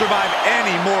can't survive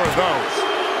any more of those.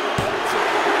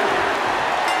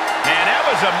 Man, that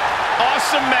was an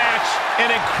awesome match, an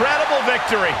incredible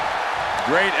victory.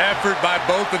 Great effort by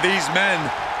both of these men.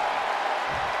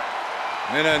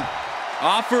 And an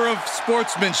offer of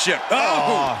sportsmanship.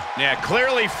 Oh! Yeah,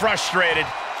 clearly frustrated.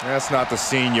 That's not the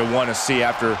scene you want to see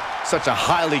after such a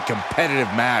highly competitive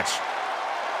match.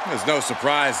 There's no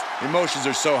surprise. Emotions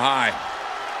are so high.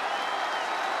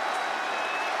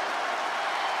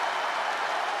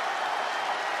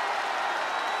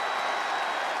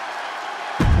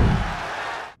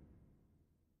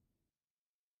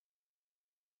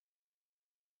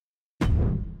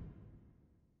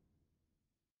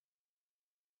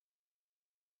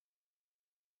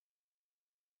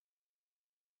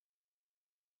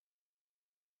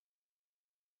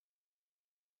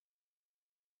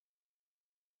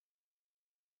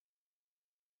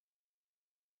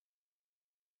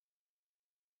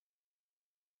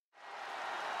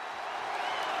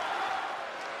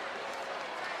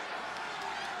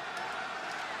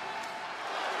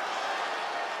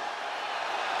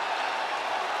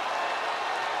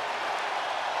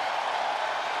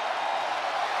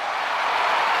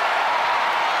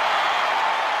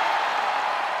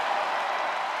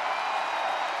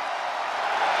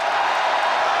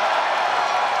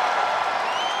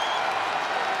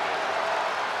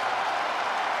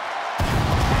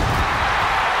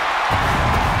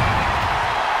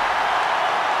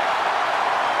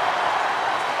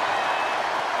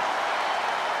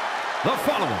 The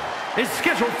following is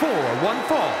scheduled for one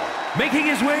fall, making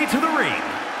his way to the ring,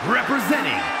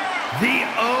 representing the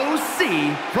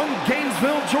OC from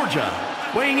Gainesville, Georgia,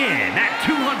 weighing in at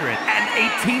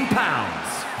 218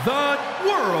 pounds, the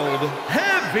World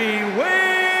Heavyweight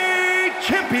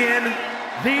Champion,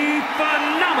 the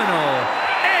phenomenal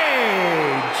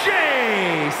AJ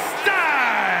Styles.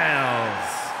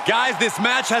 Guys, this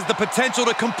match has the potential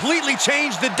to completely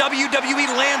change the WWE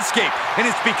landscape, and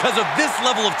it's because of this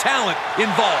level of talent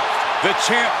involved. The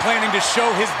champ planning to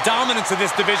show his dominance of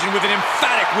this division with an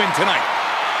emphatic win tonight.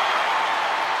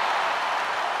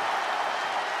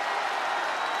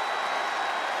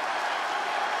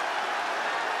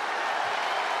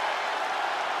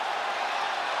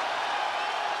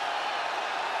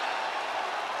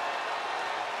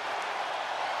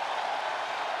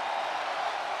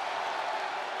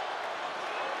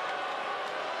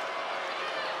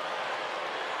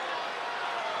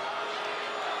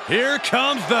 Here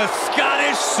comes the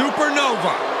Scottish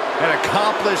Supernova. An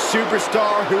accomplished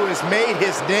superstar who has made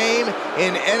his name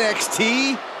in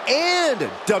NXT and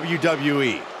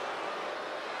WWE.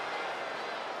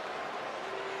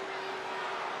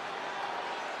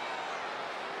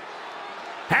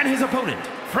 And his opponent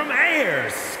from Ayr,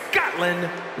 Scotland,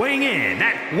 weighing in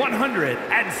at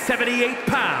 178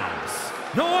 pounds,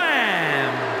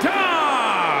 Noam Dar.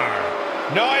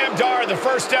 Noam Dar, the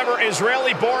first ever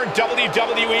Israeli-born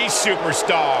WWE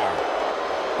superstar.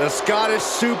 The Scottish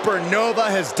Supernova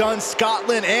has done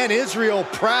Scotland and Israel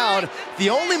proud. The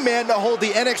only man to hold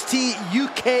the NXT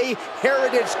UK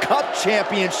Heritage Cup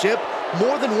Championship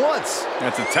more than once.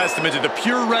 That's a testament to the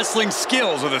pure wrestling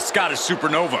skills of the Scottish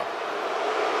Supernova.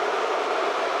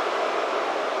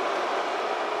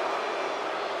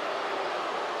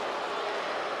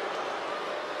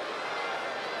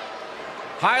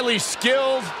 Highly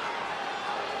skilled.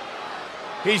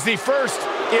 He's the first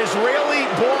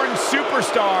Israeli-born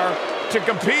superstar to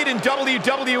compete in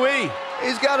WWE.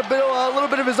 He's got a little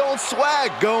bit of his own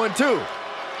swag going, too.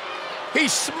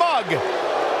 He's smug.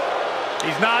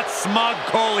 He's not smug,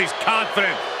 Cole. He's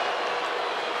confident.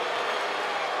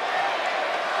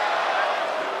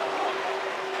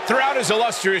 Throughout his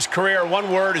illustrious career,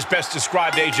 one word has best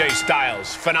described AJ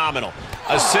Styles: phenomenal.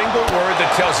 A single word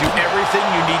that tells you everything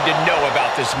you need to know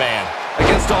about this man.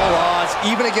 Against all odds,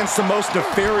 even against the most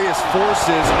nefarious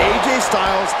forces, AJ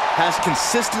Styles has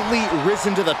consistently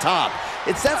risen to the top.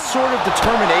 It's that sort of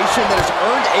determination that has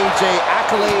earned AJ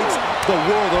accolades the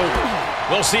world over.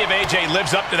 We'll see if AJ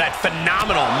lives up to that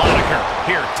phenomenal moniker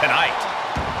here tonight.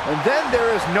 And then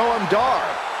there is Noam Dar,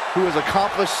 who has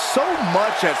accomplished so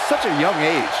much at such a young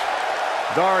age.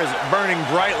 Dar is burning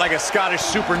bright like a Scottish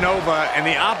supernova, and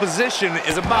the opposition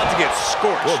is about to get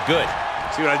scorched. Well, good.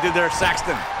 See what I did there,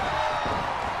 Saxton?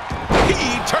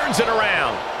 He turns it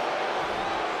around.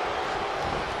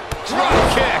 Drop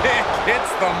kick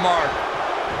hits the mark.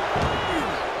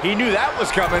 He knew that was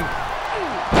coming.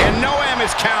 And Noam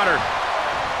is countered.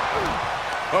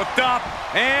 Hooked up,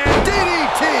 and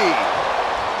DDT!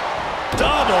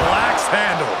 double axe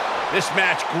handle. This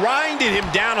match grinded him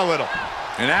down a little.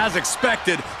 And as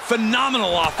expected,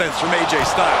 phenomenal offense from AJ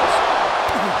Styles.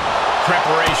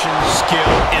 Preparation,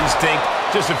 skill, instinct,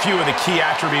 just a few of the key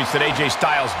attributes that AJ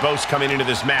Styles boasts coming into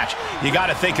this match. You got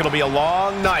to think it'll be a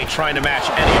long night trying to match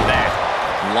any of that.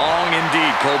 Long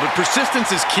indeed, Cole, but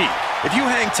persistence is key. If you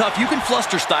hang tough, you can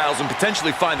fluster Styles and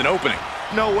potentially find an opening.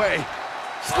 No way.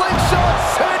 Slingshot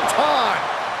senton!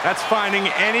 That's finding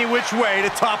any which way to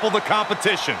topple the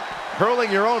competition.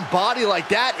 Hurling your own body like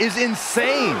that is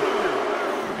insane.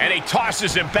 And he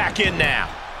tosses him back in now.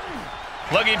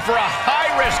 Looking for a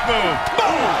high-risk move.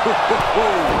 Boom!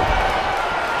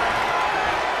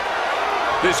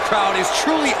 This crowd is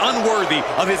truly unworthy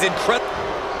of his incredible...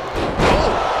 Oh,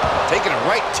 taking it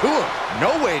right to him.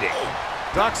 No waiting.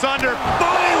 Ducks under.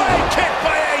 Bodyweight kick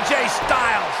by AJ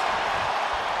Styles.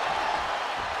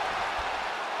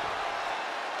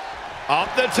 Up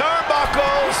the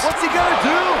turnbuckles. What's he gonna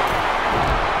do?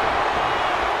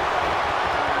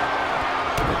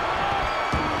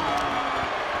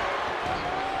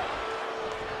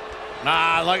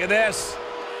 Ah, look at this.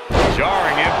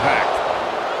 Jarring impact.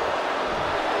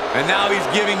 And now he's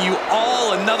giving you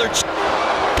all another...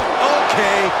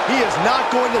 Okay, he is not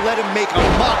going to let him make a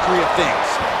mockery of things.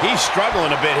 He's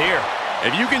struggling a bit here.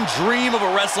 If you can dream of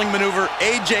a wrestling maneuver,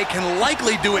 AJ can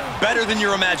likely do it better than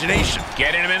your imagination.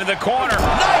 Getting him into the corner.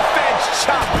 Knife edge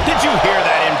chop. Did you hear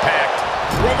that impact?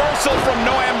 Reversal from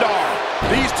Noam Dar.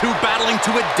 These two battling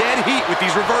to a dead heat with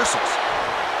these reversals.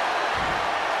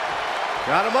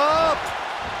 Got him up.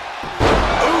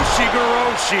 Ooh,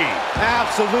 Ushigoroshi.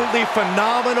 Absolutely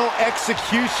phenomenal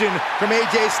execution from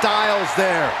AJ Styles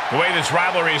there. The way this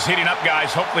rivalry is heating up,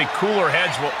 guys, hopefully cooler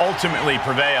heads will ultimately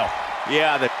prevail.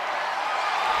 Yeah,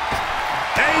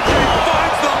 AJ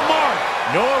finds the mark.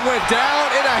 Norm went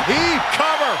down in a heap.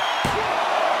 Cover.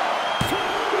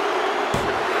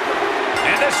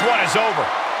 And this one is over.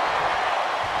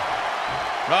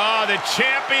 Oh, the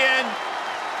champion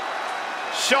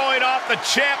showing off the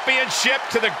championship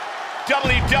to the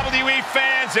WWE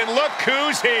fans, and look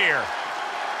who's here.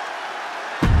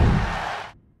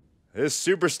 This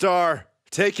superstar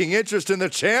taking interest in the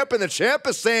champ, and the champ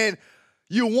is saying,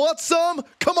 "You want some?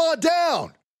 Come on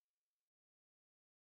down."